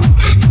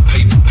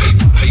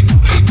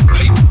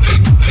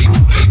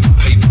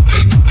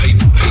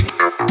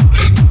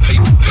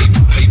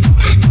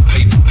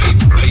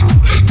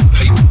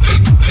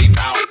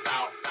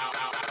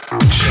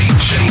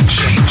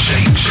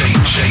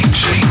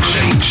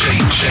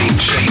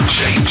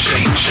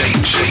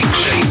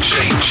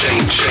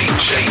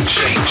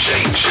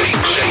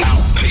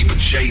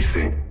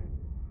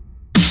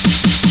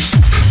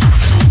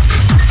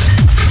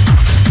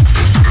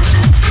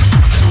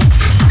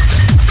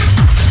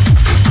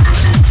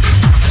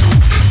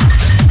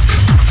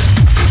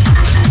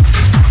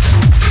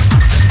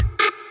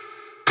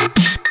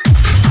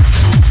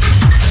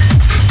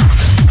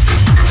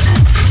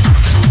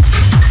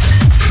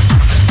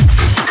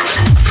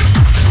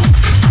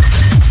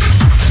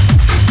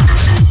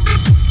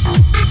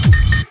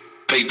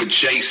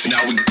chase.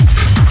 Now we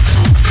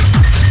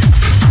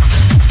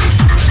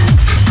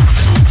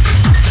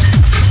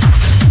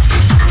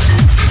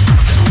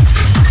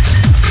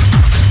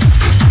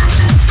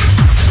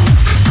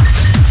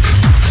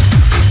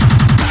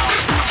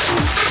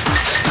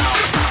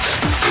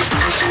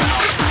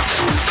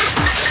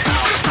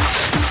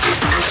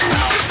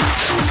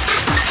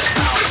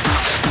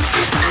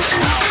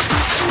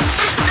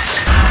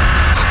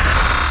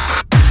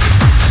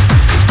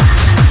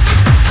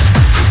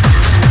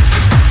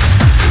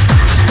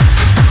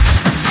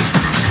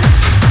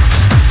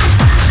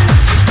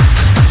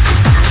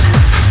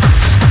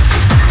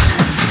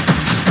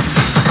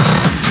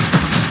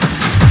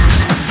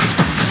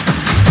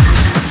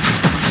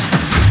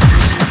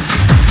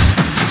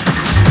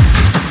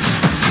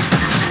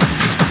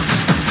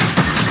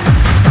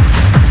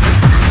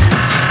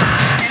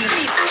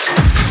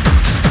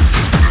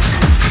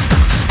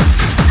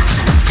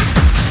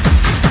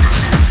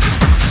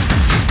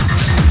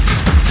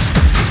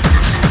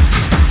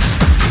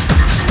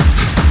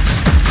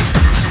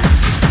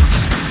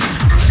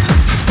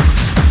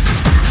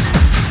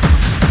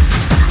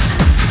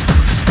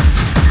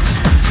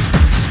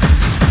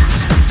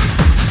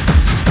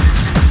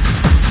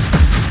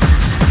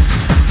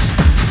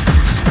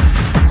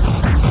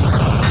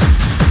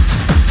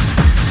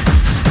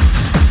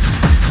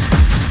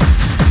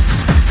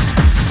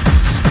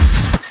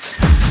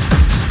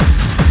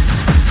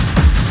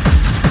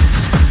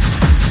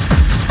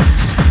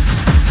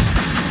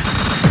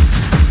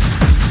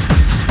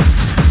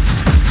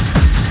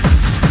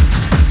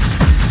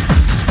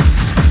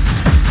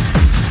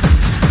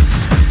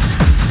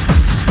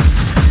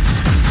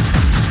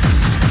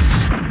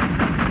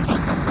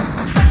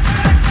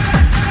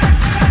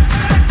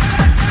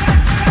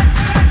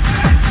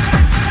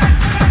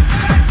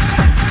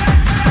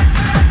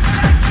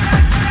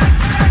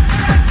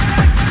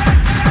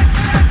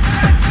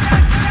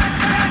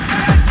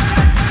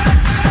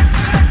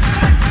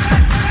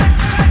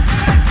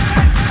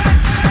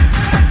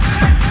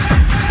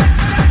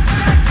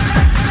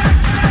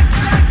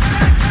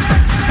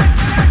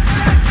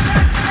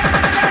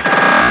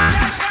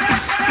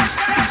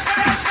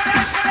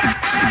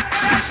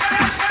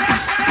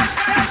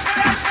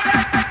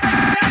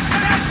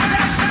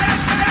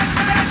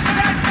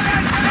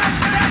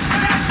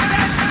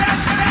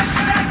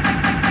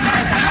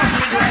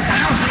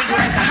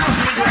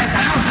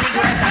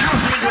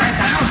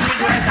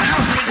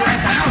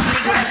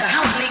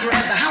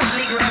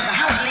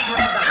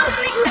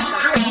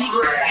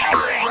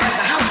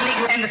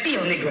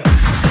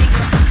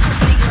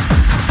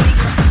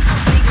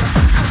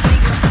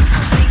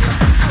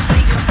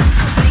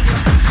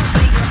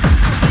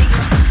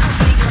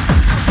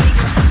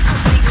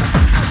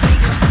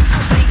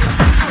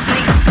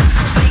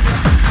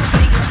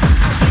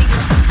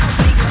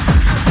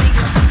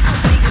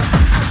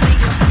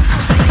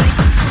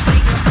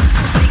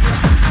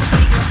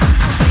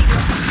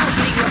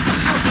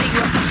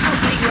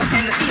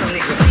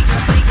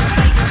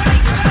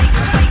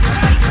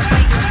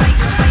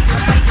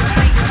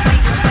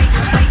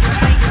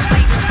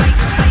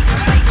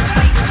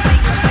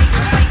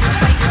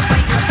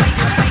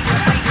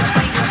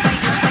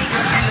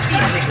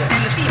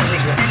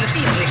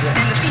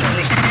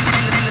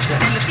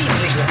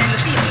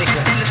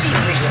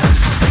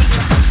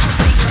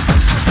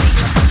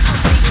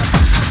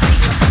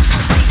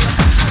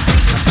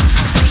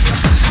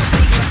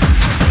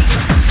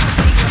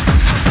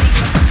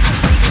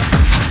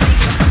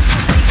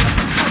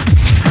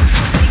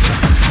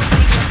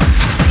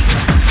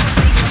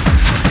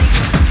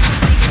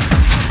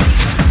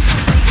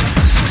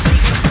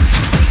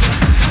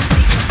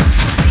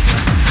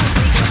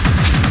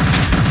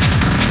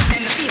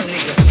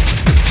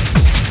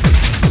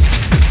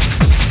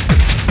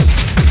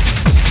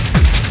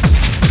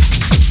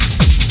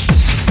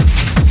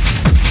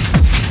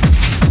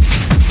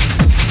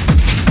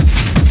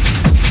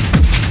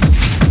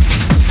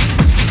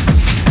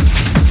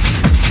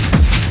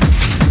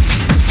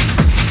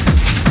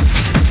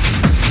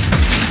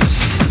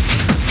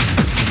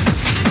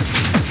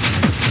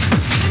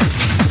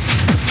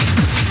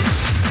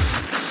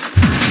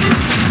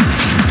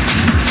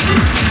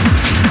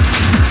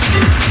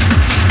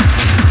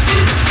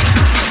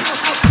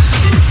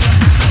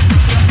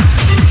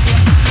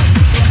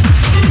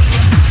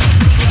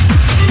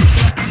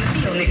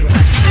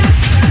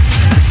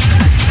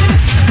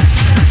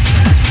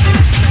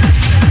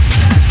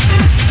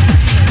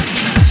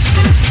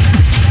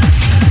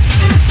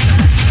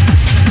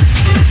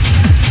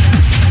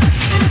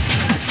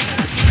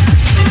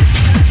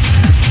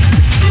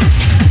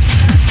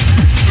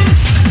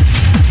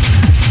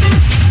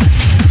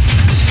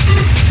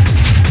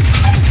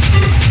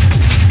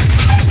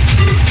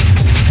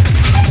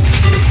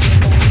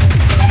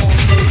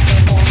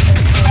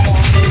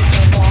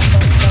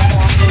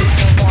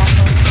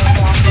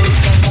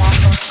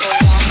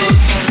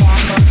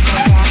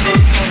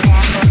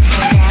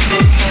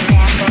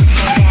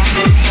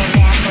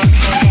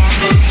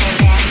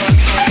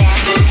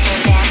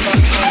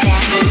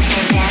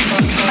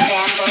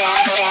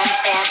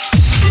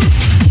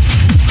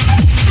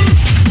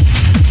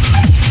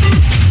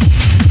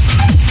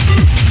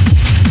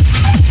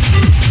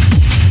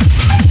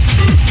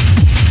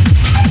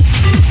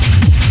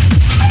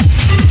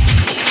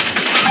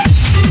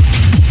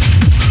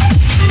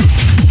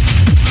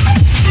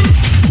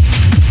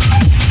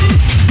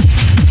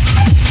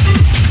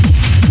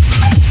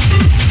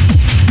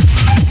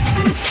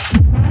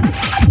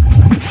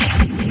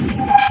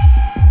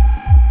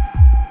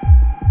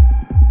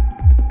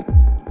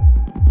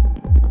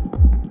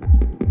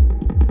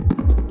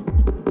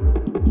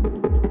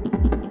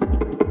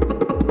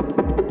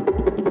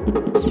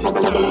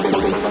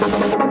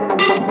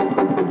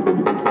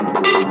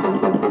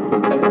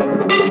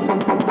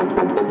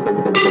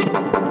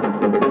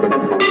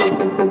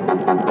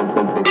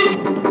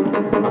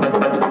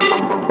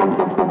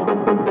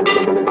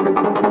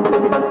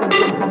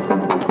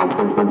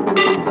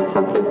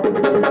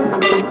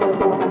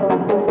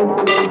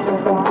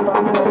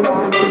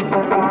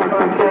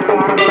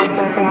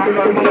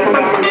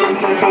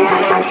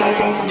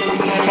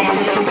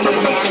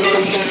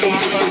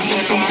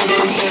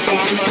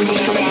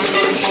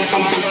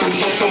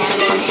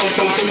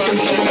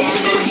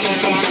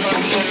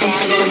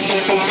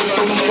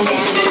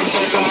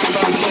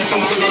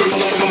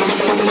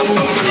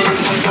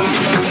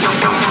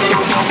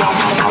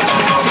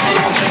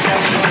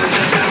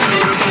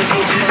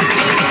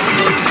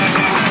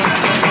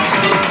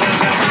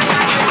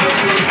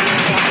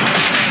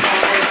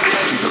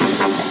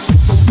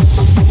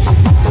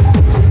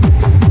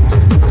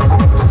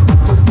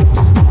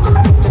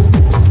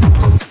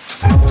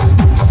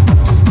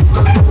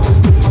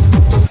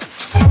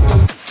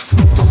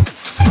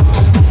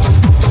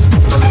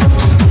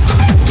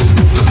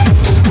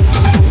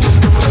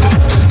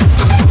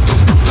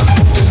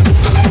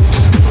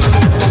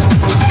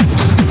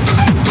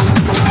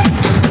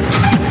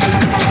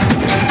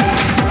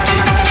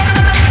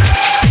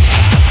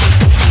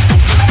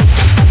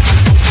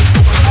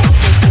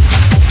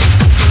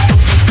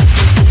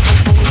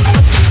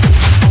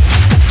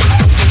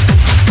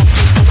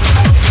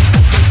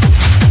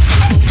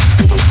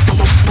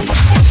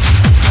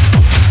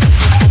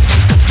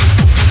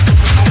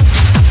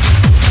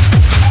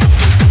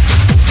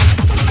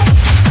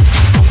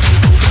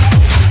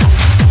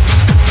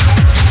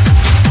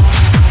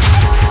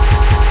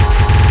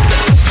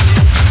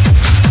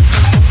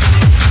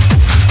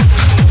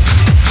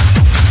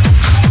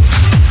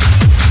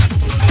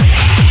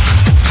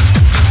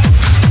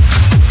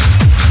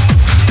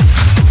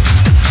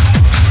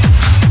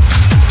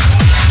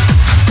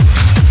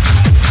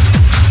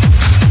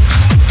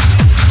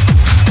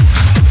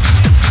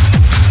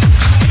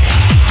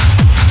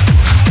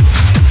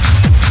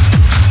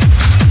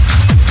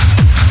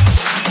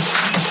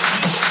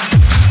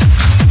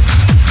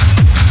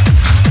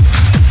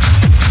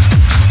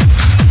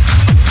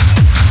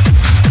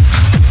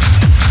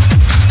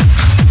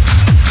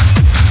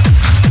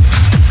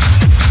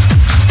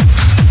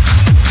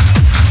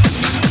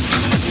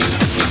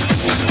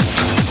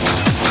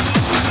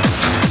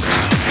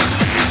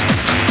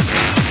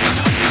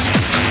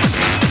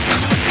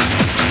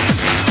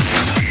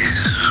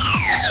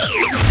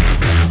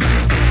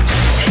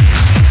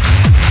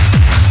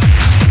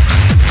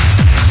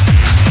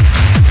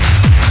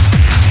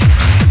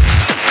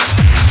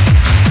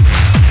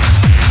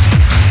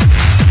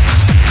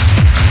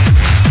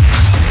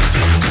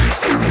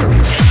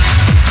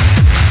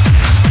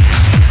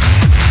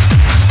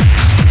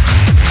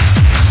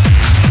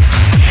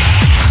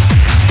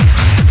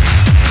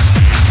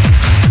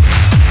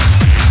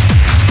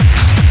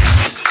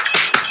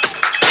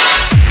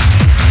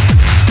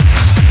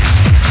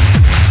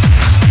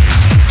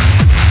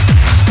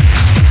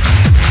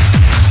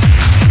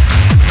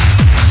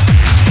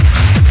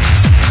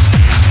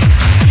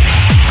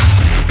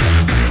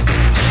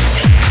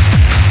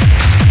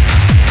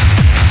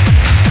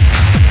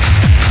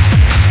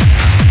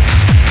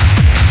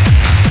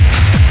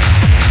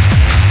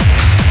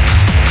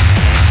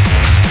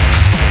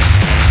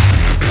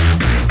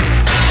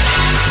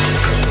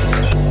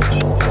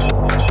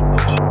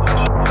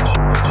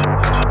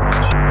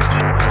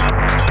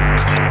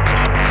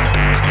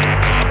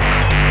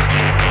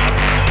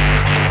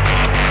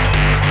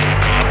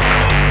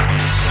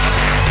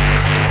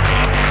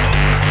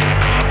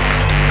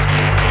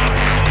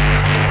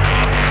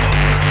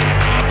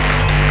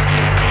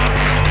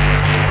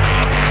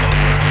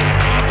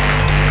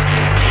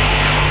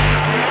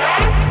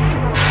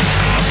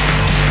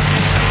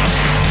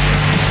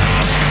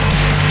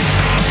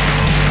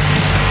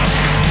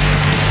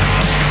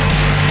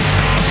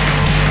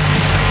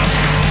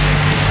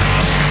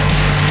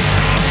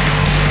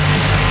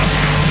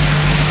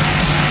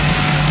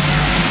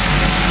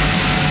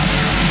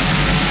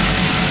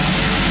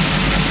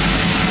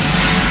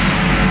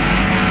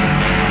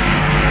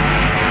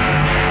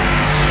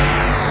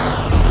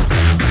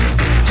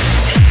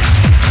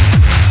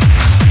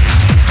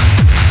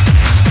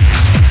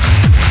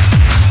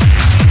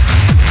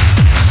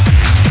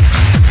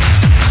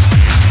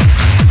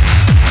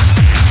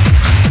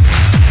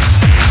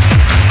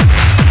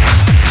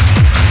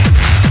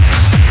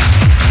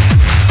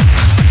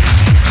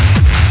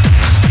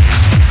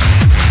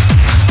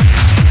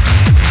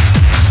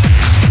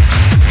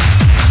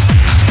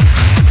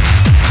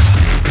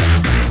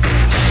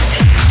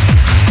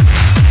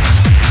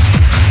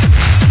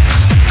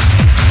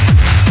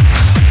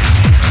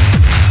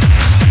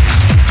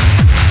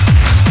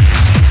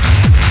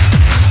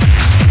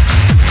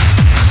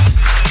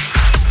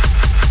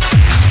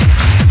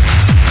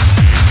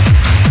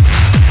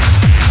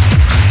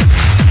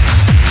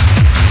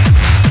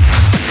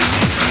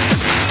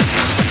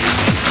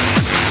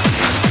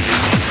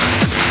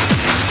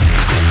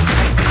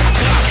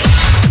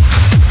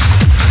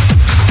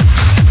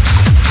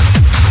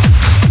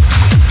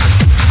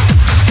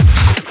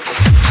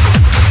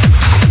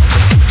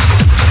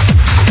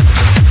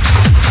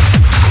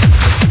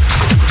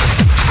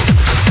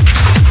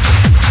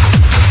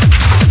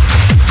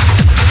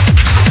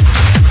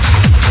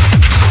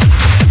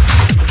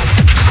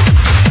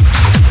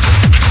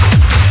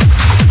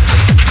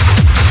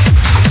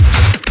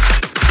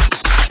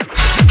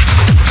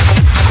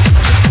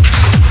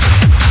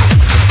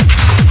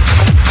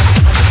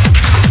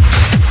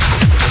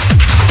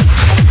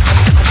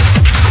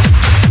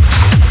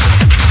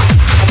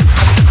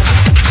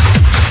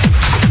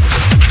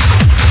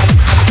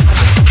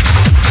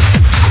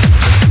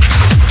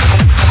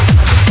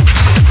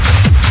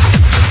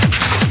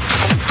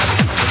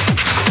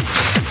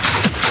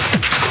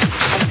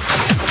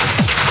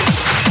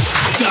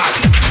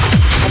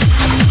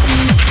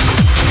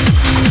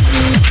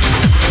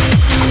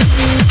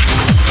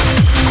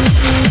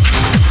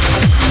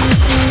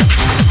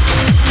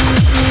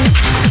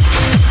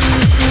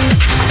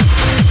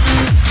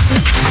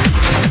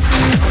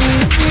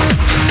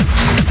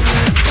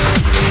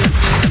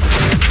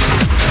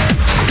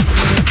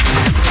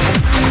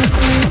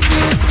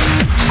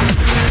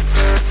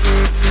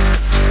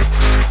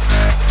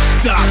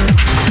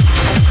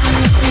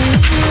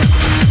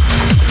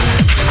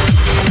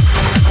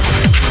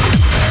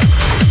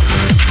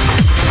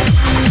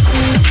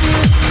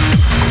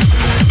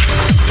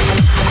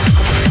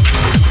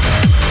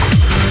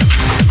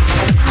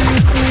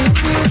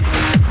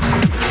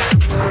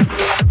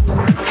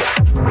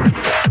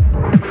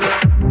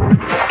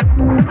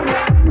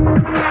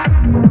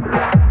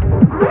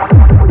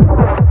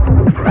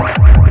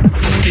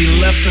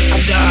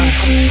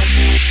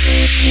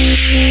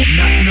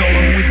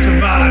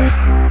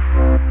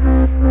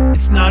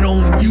not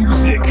only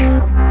music,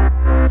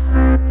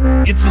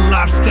 it's a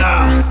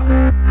lifestyle.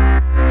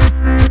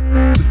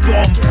 We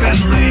form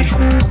family,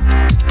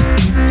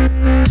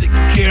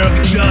 taking care of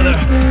each other.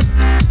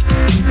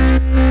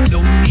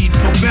 No need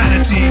for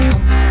vanity.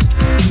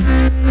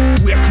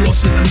 We're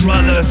closer than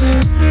brothers,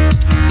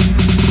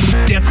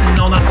 dancing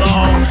all night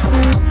long.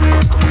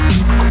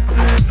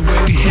 It's the way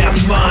we have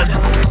fun.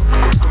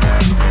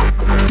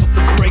 At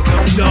the break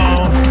of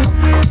dawn,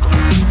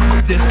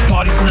 this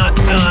party's not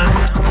done.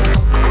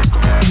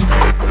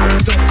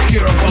 Don't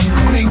care about the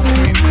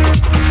mainstream.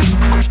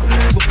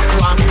 We'll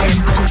climb back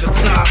to the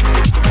top.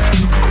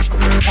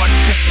 Hard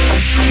techno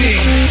is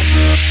king.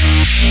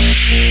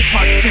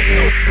 Hard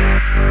techno,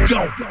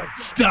 don't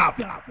stop.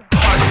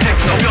 Hard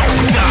techno, don't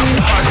stop.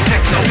 Hard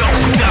techno, don't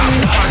stop.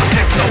 Hard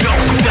techno,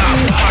 don't stop.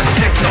 Hard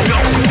techno,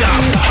 don't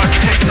stop. Hard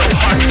techno,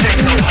 hard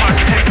techno, hard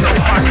techno,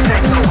 hard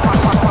techno,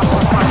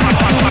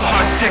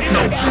 hard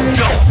techno,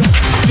 don't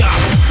stop.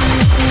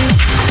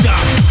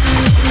 Stop.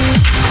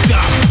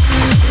 Stop.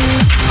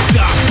 Stop.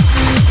 Stop.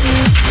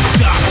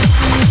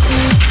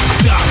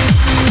 Stop. Stop. Stop.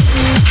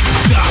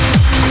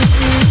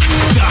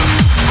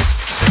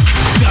 Stop.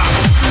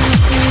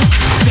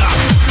 Stop.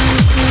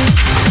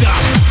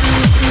 Stop.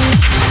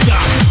 Stop.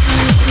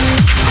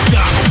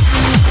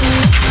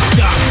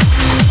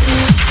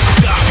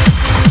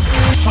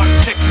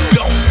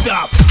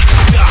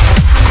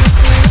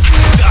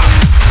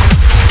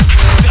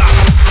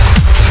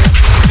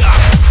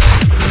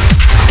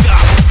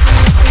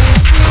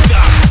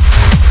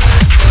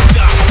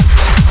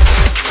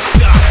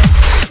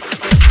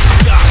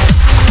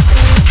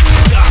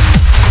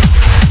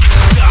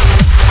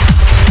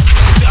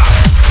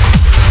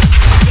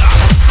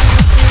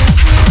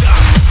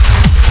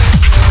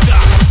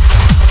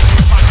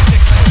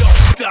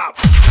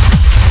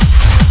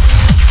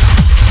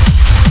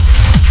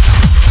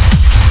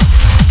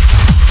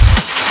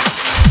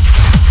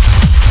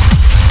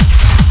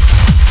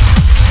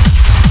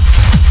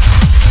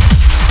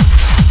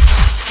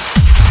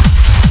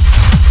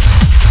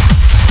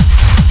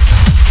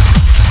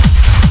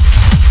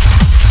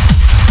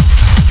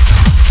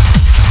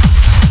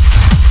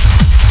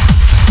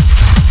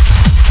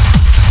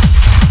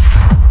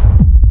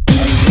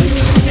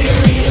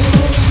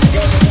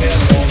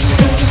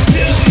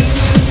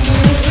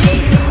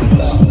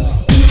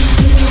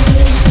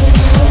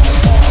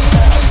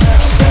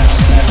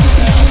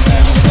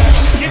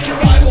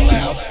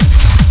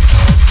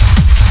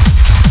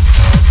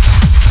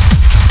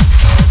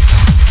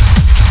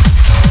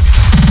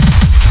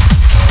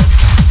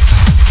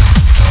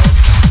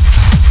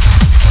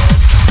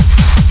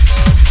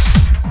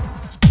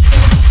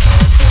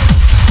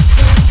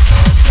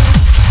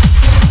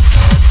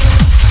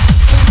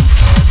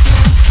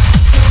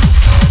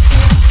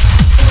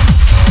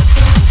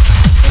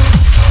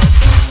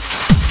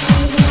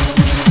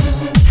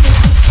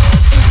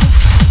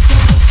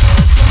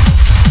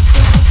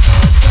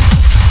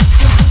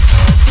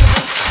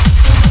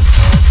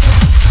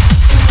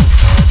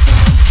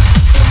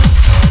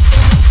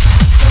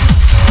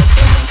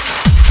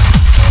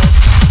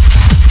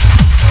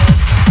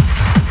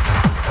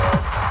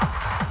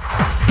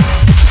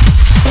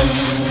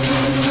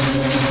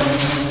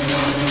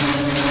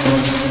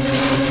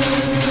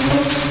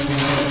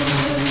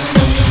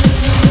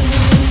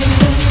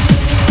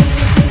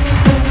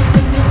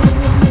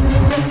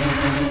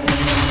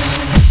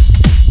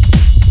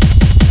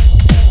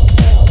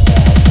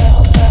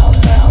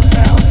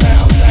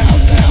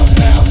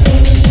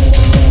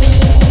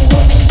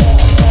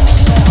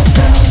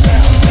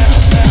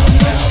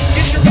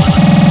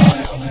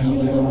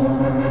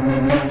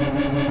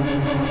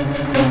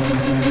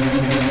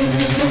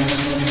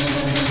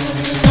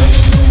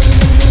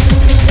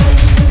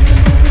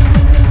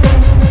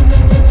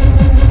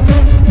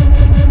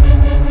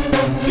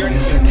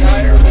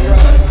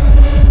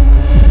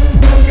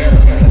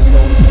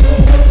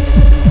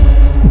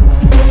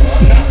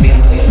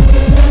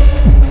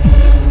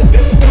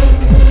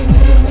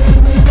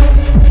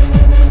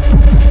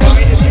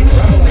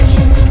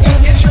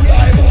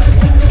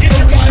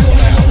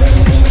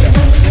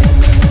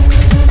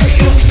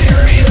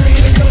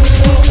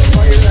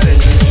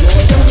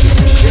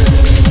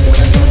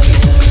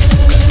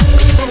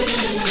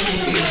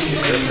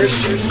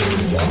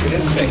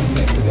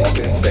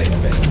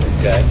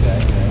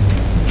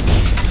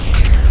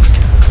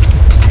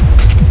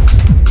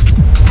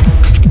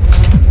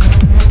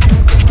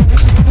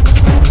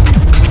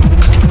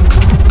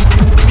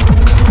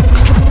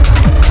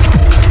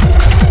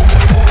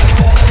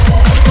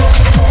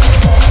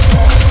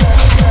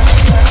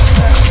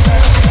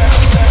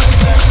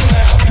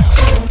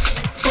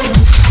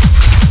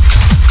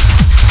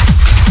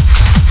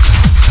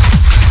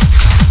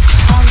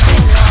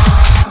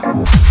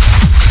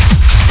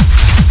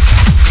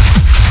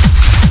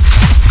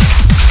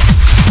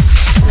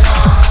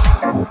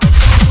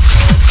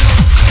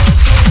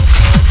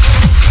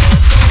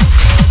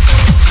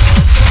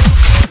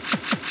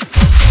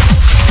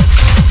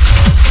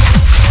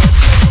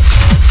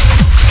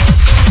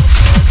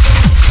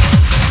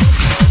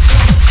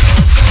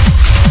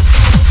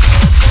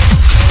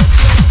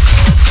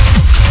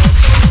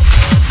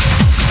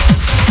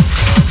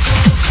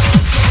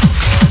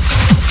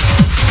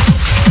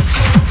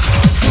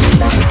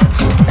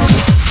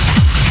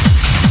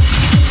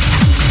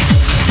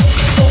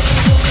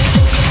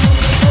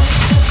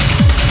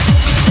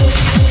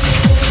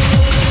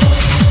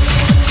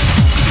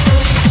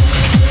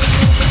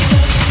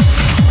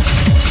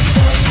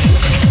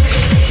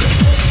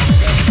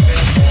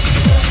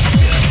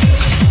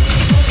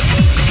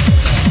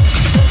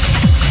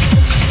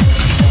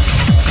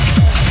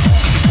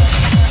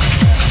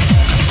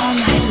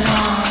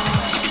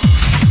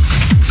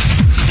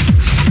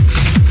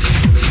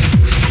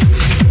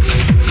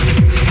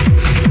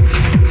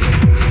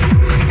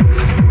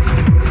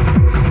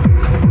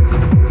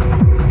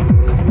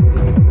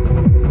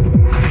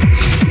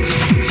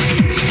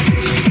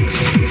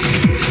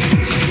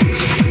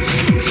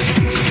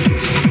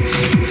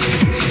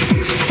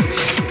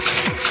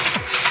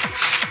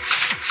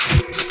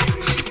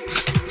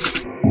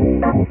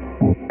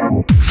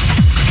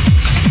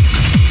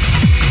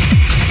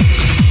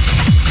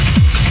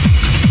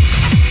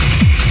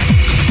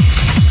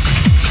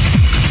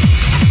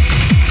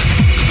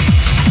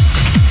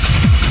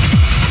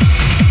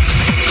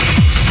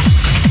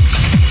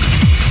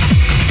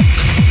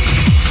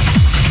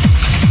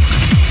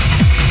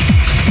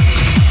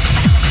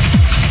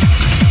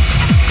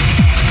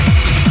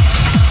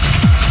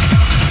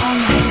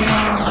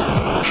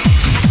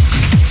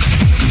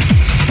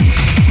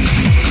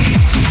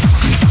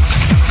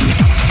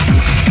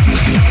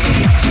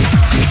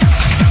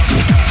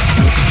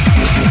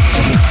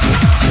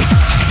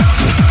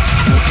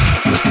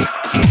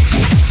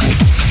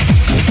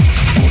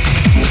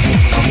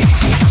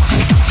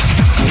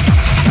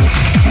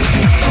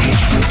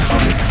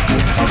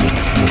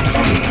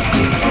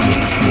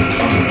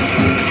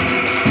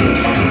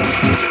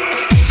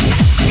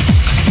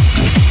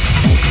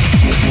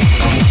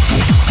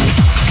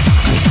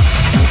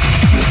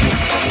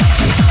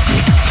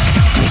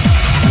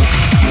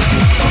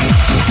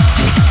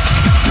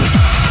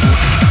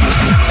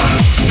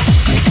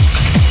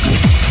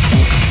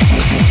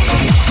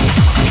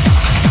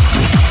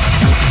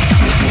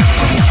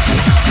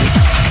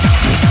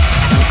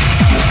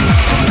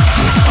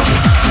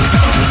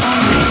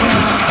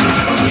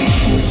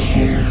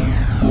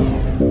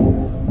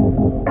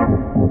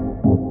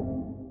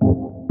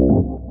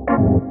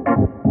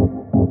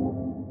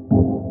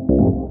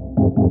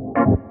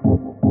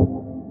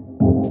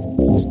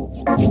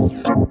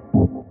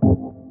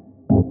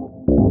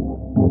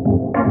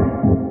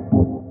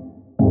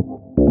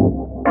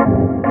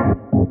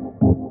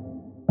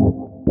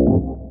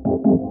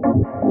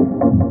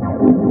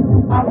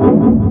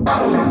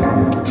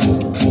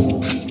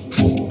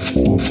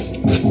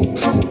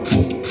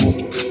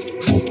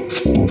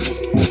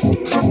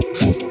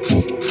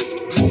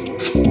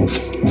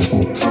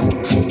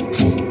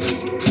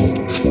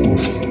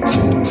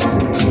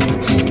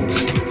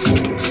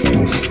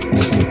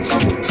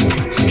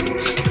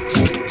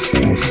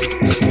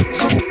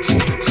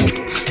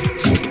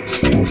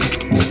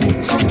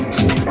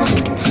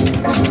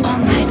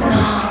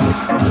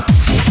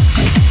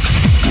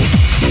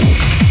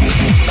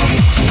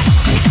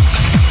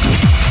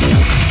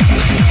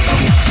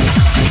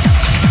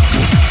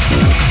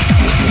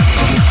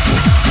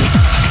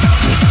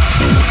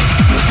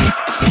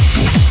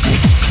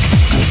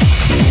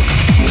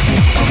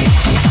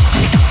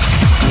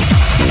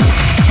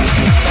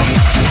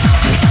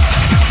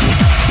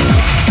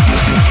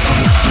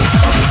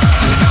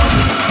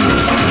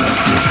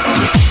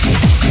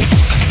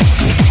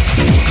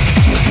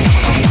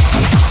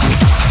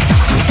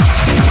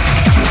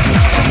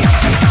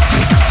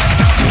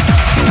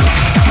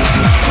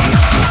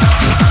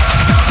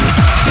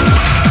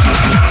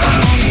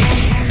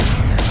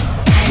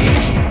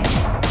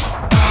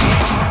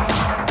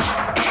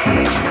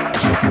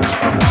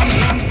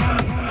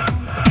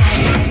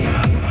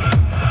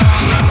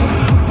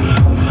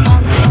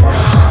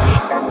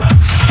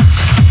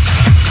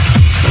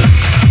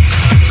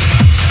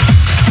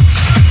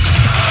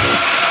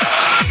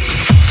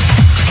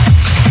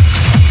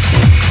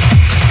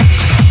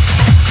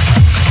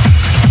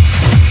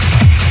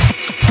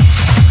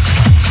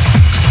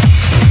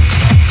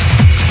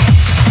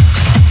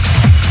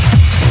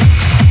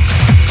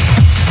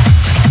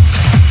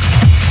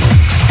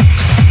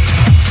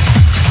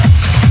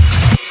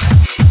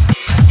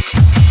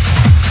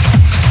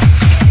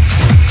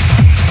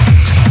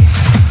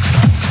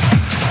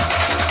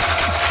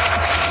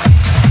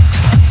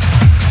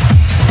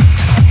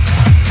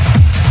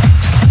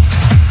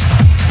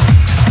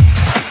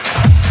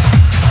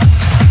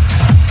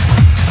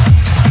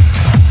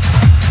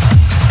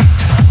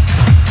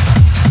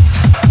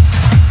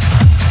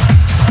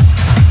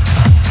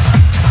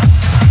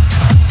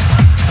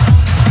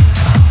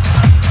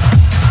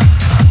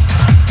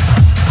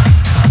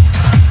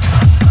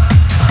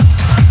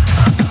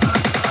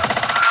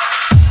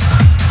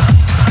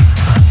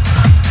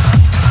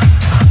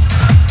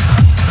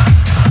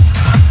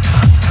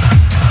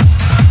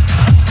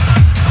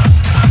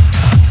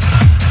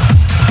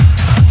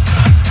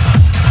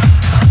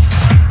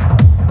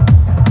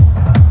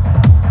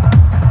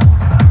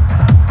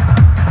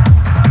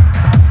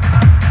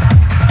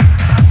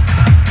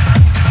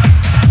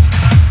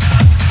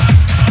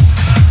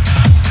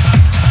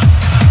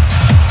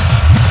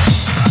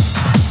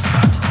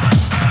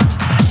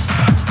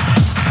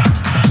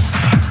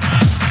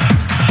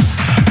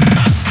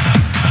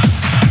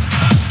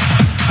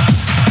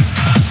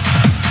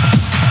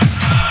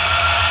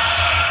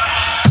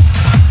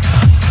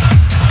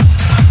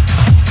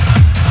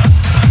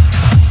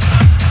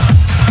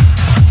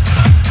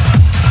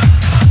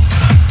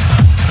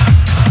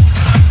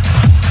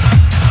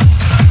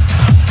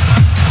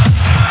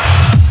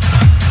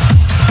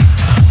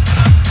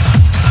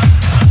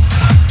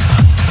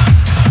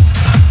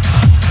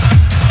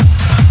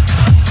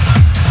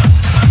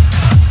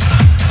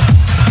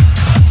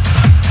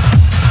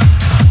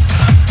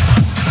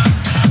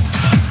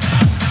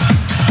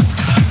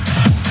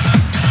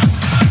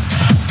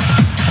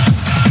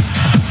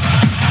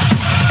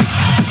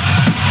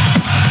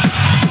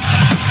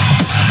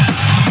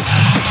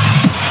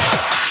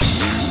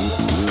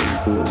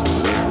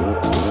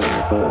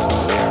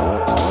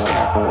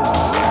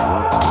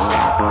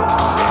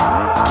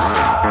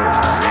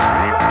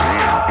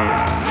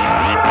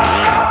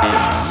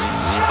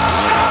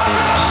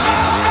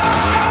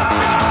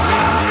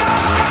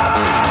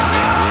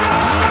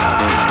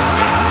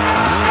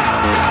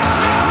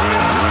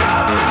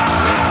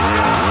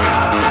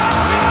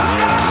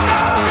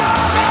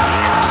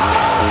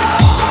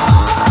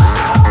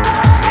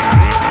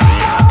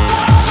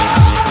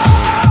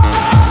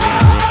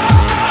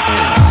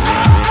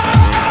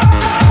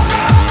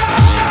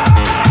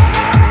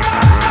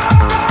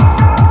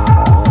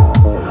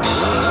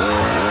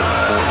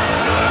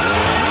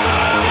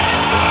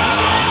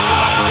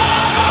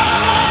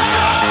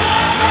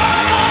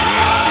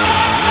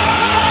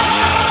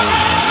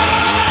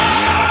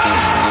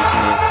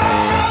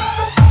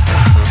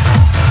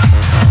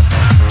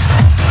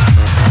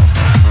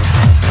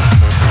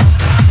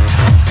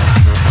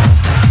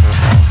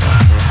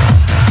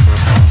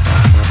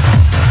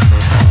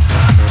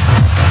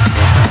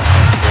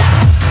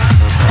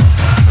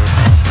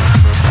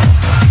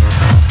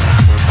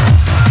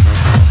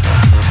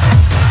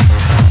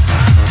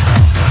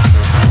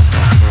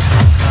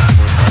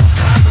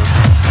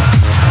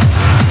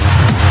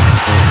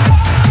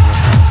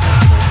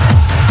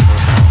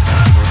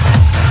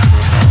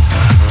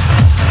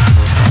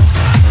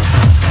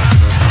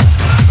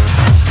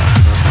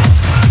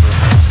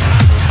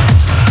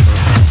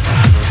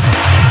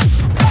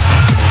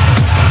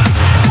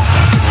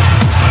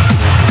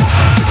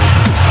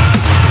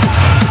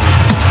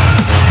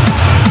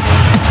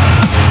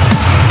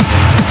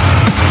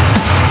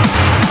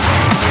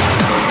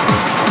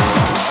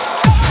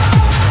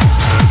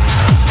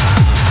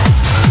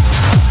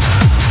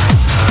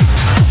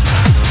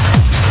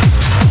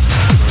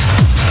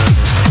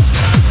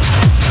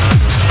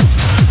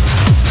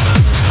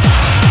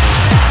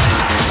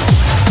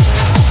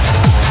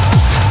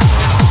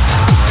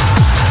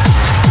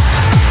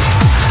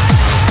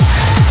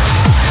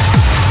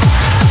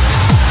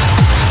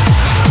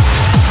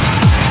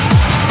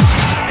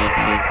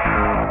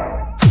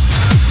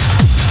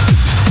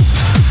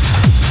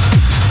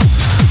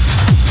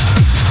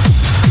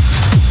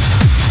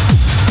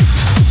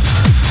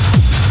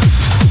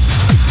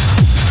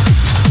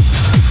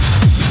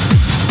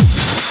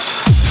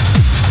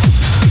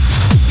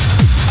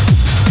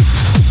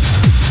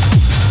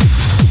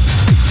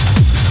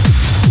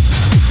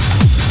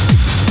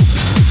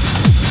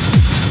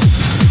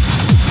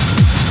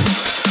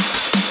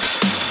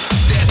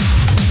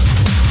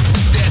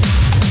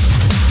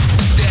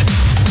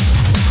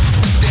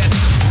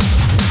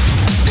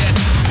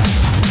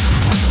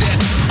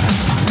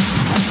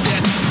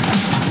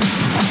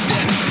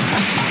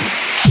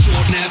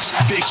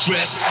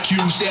 dress,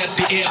 cues at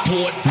the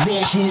airport,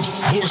 wrong food,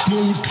 worst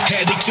mood,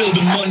 heading till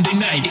the Monday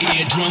night.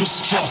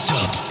 Eardrums fucked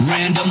up,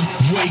 random,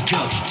 wake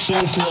up,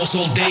 phone calls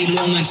all day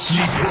long and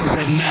sleep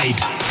at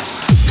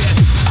night.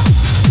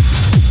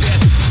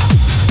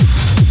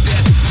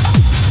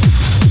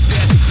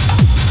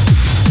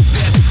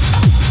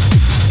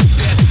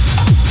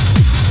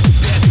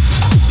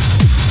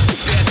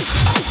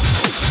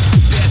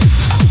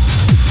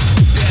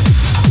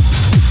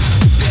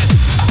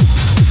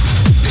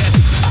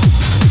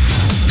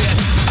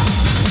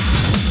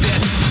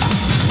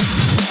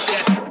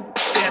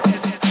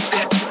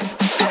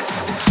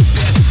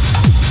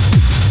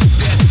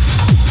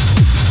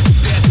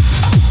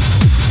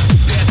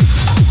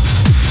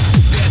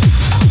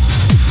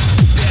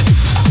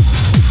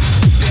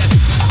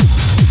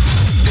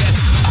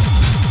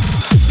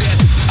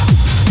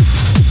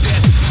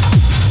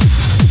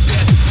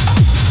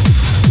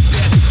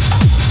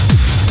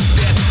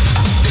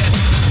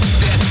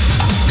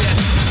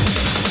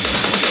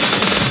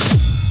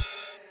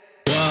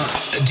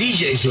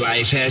 DJ's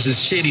life has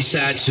its shitty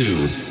side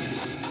too,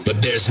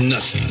 but there's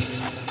nothing,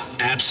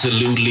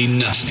 absolutely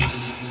nothing,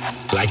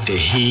 like the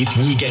heat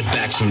we get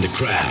back from the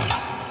crowd.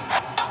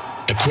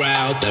 A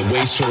crowd that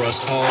waits for us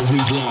all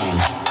week long.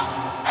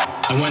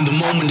 And when the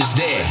moment is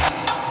there,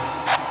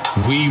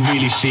 we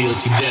really feel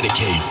to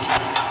dedicate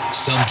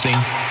something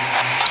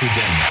to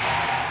them.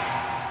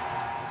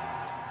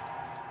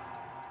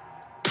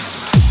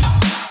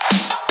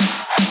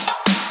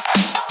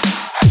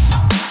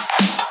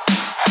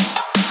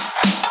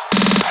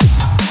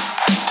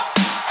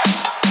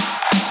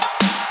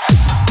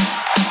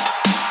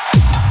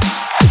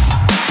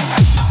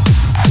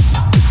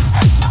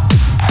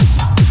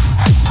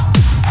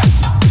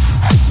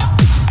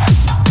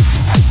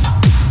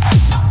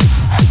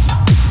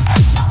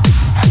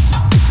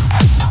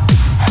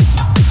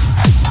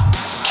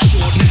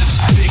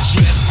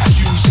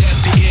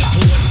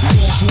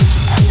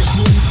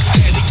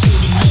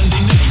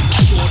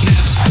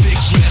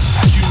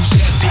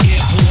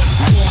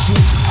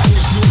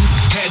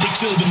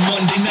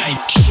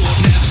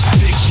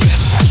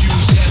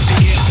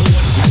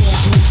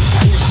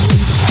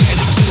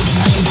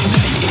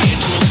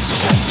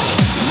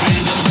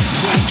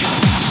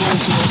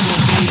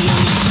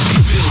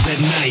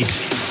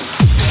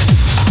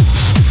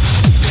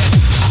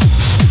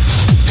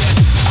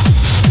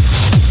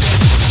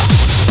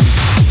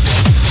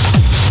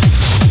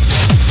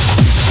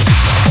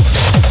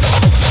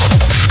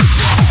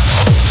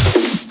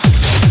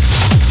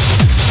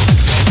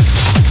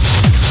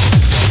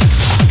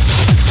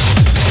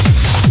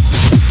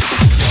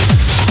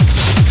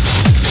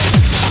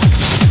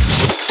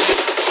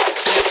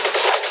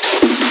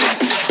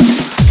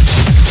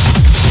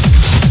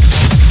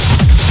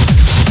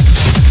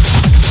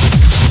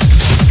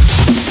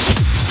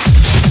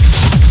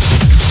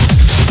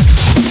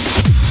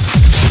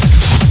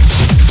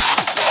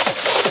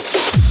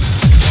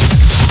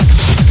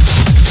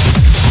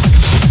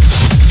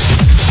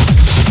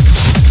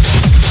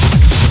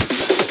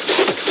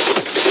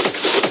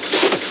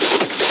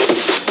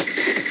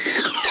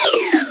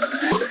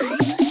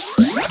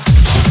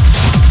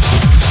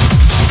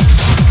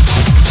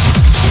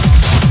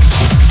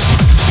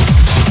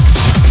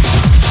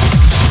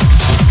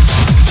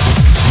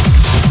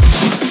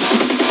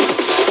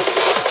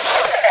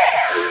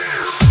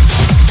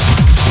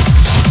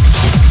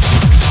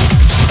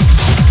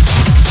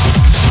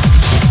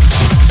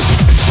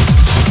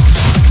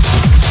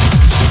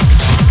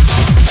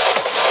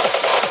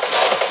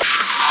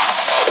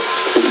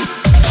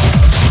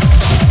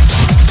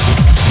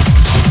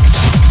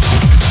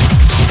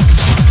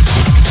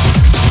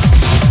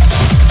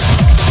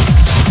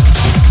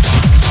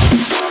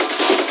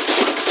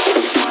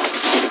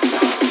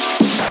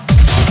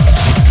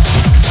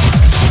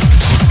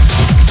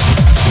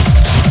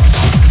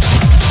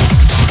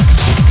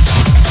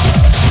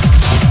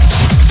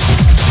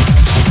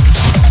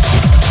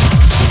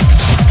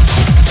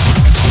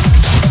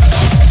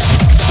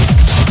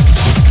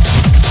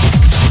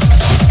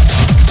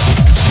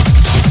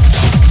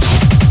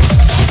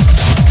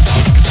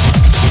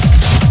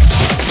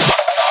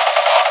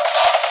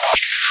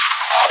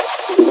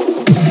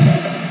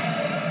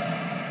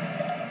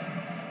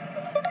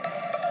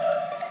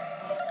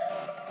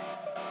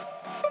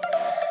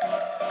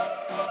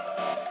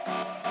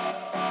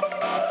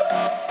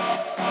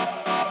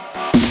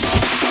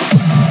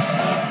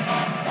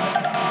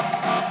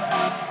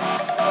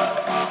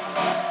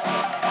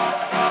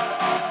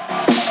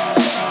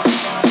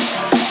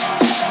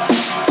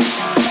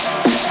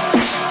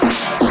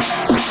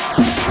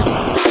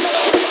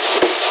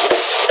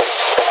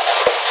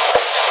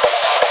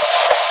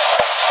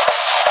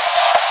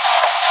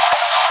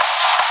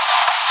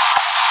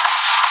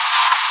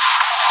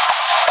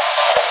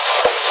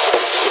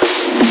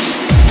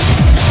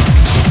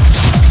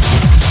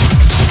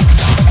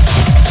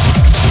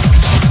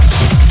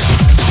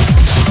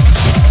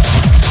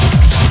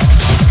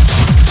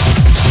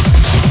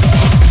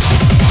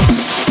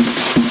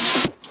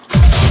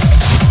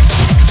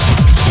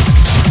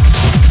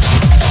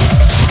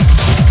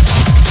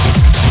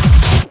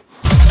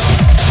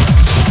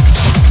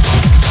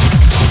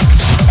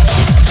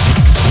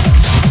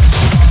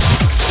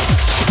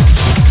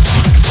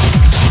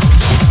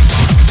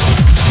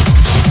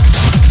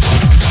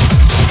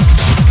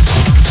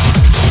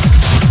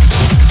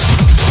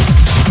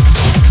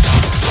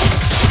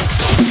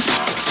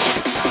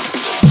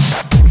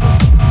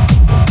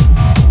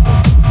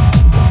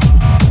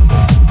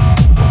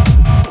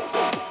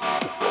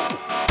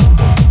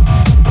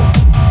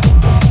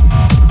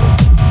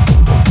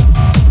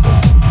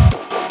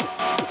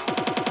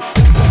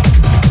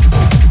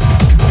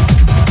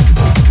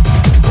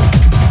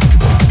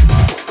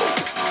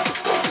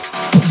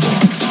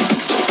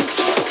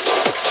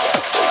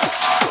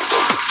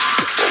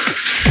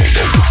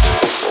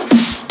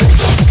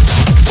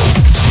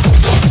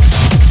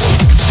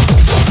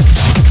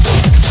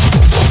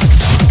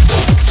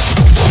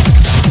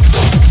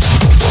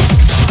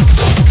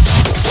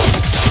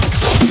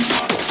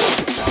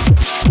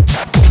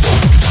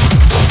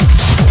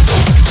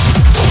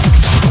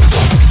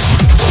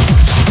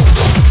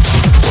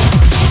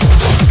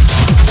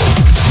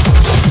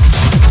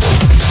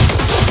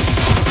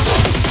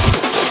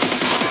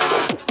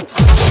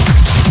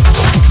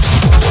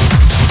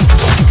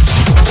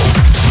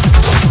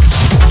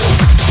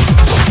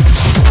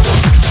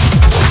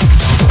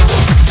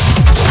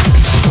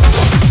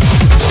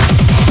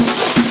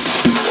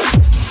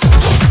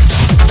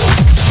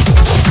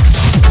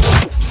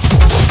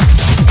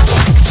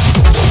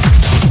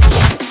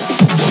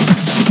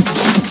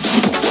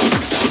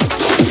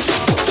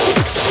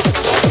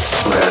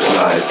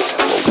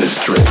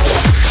 district.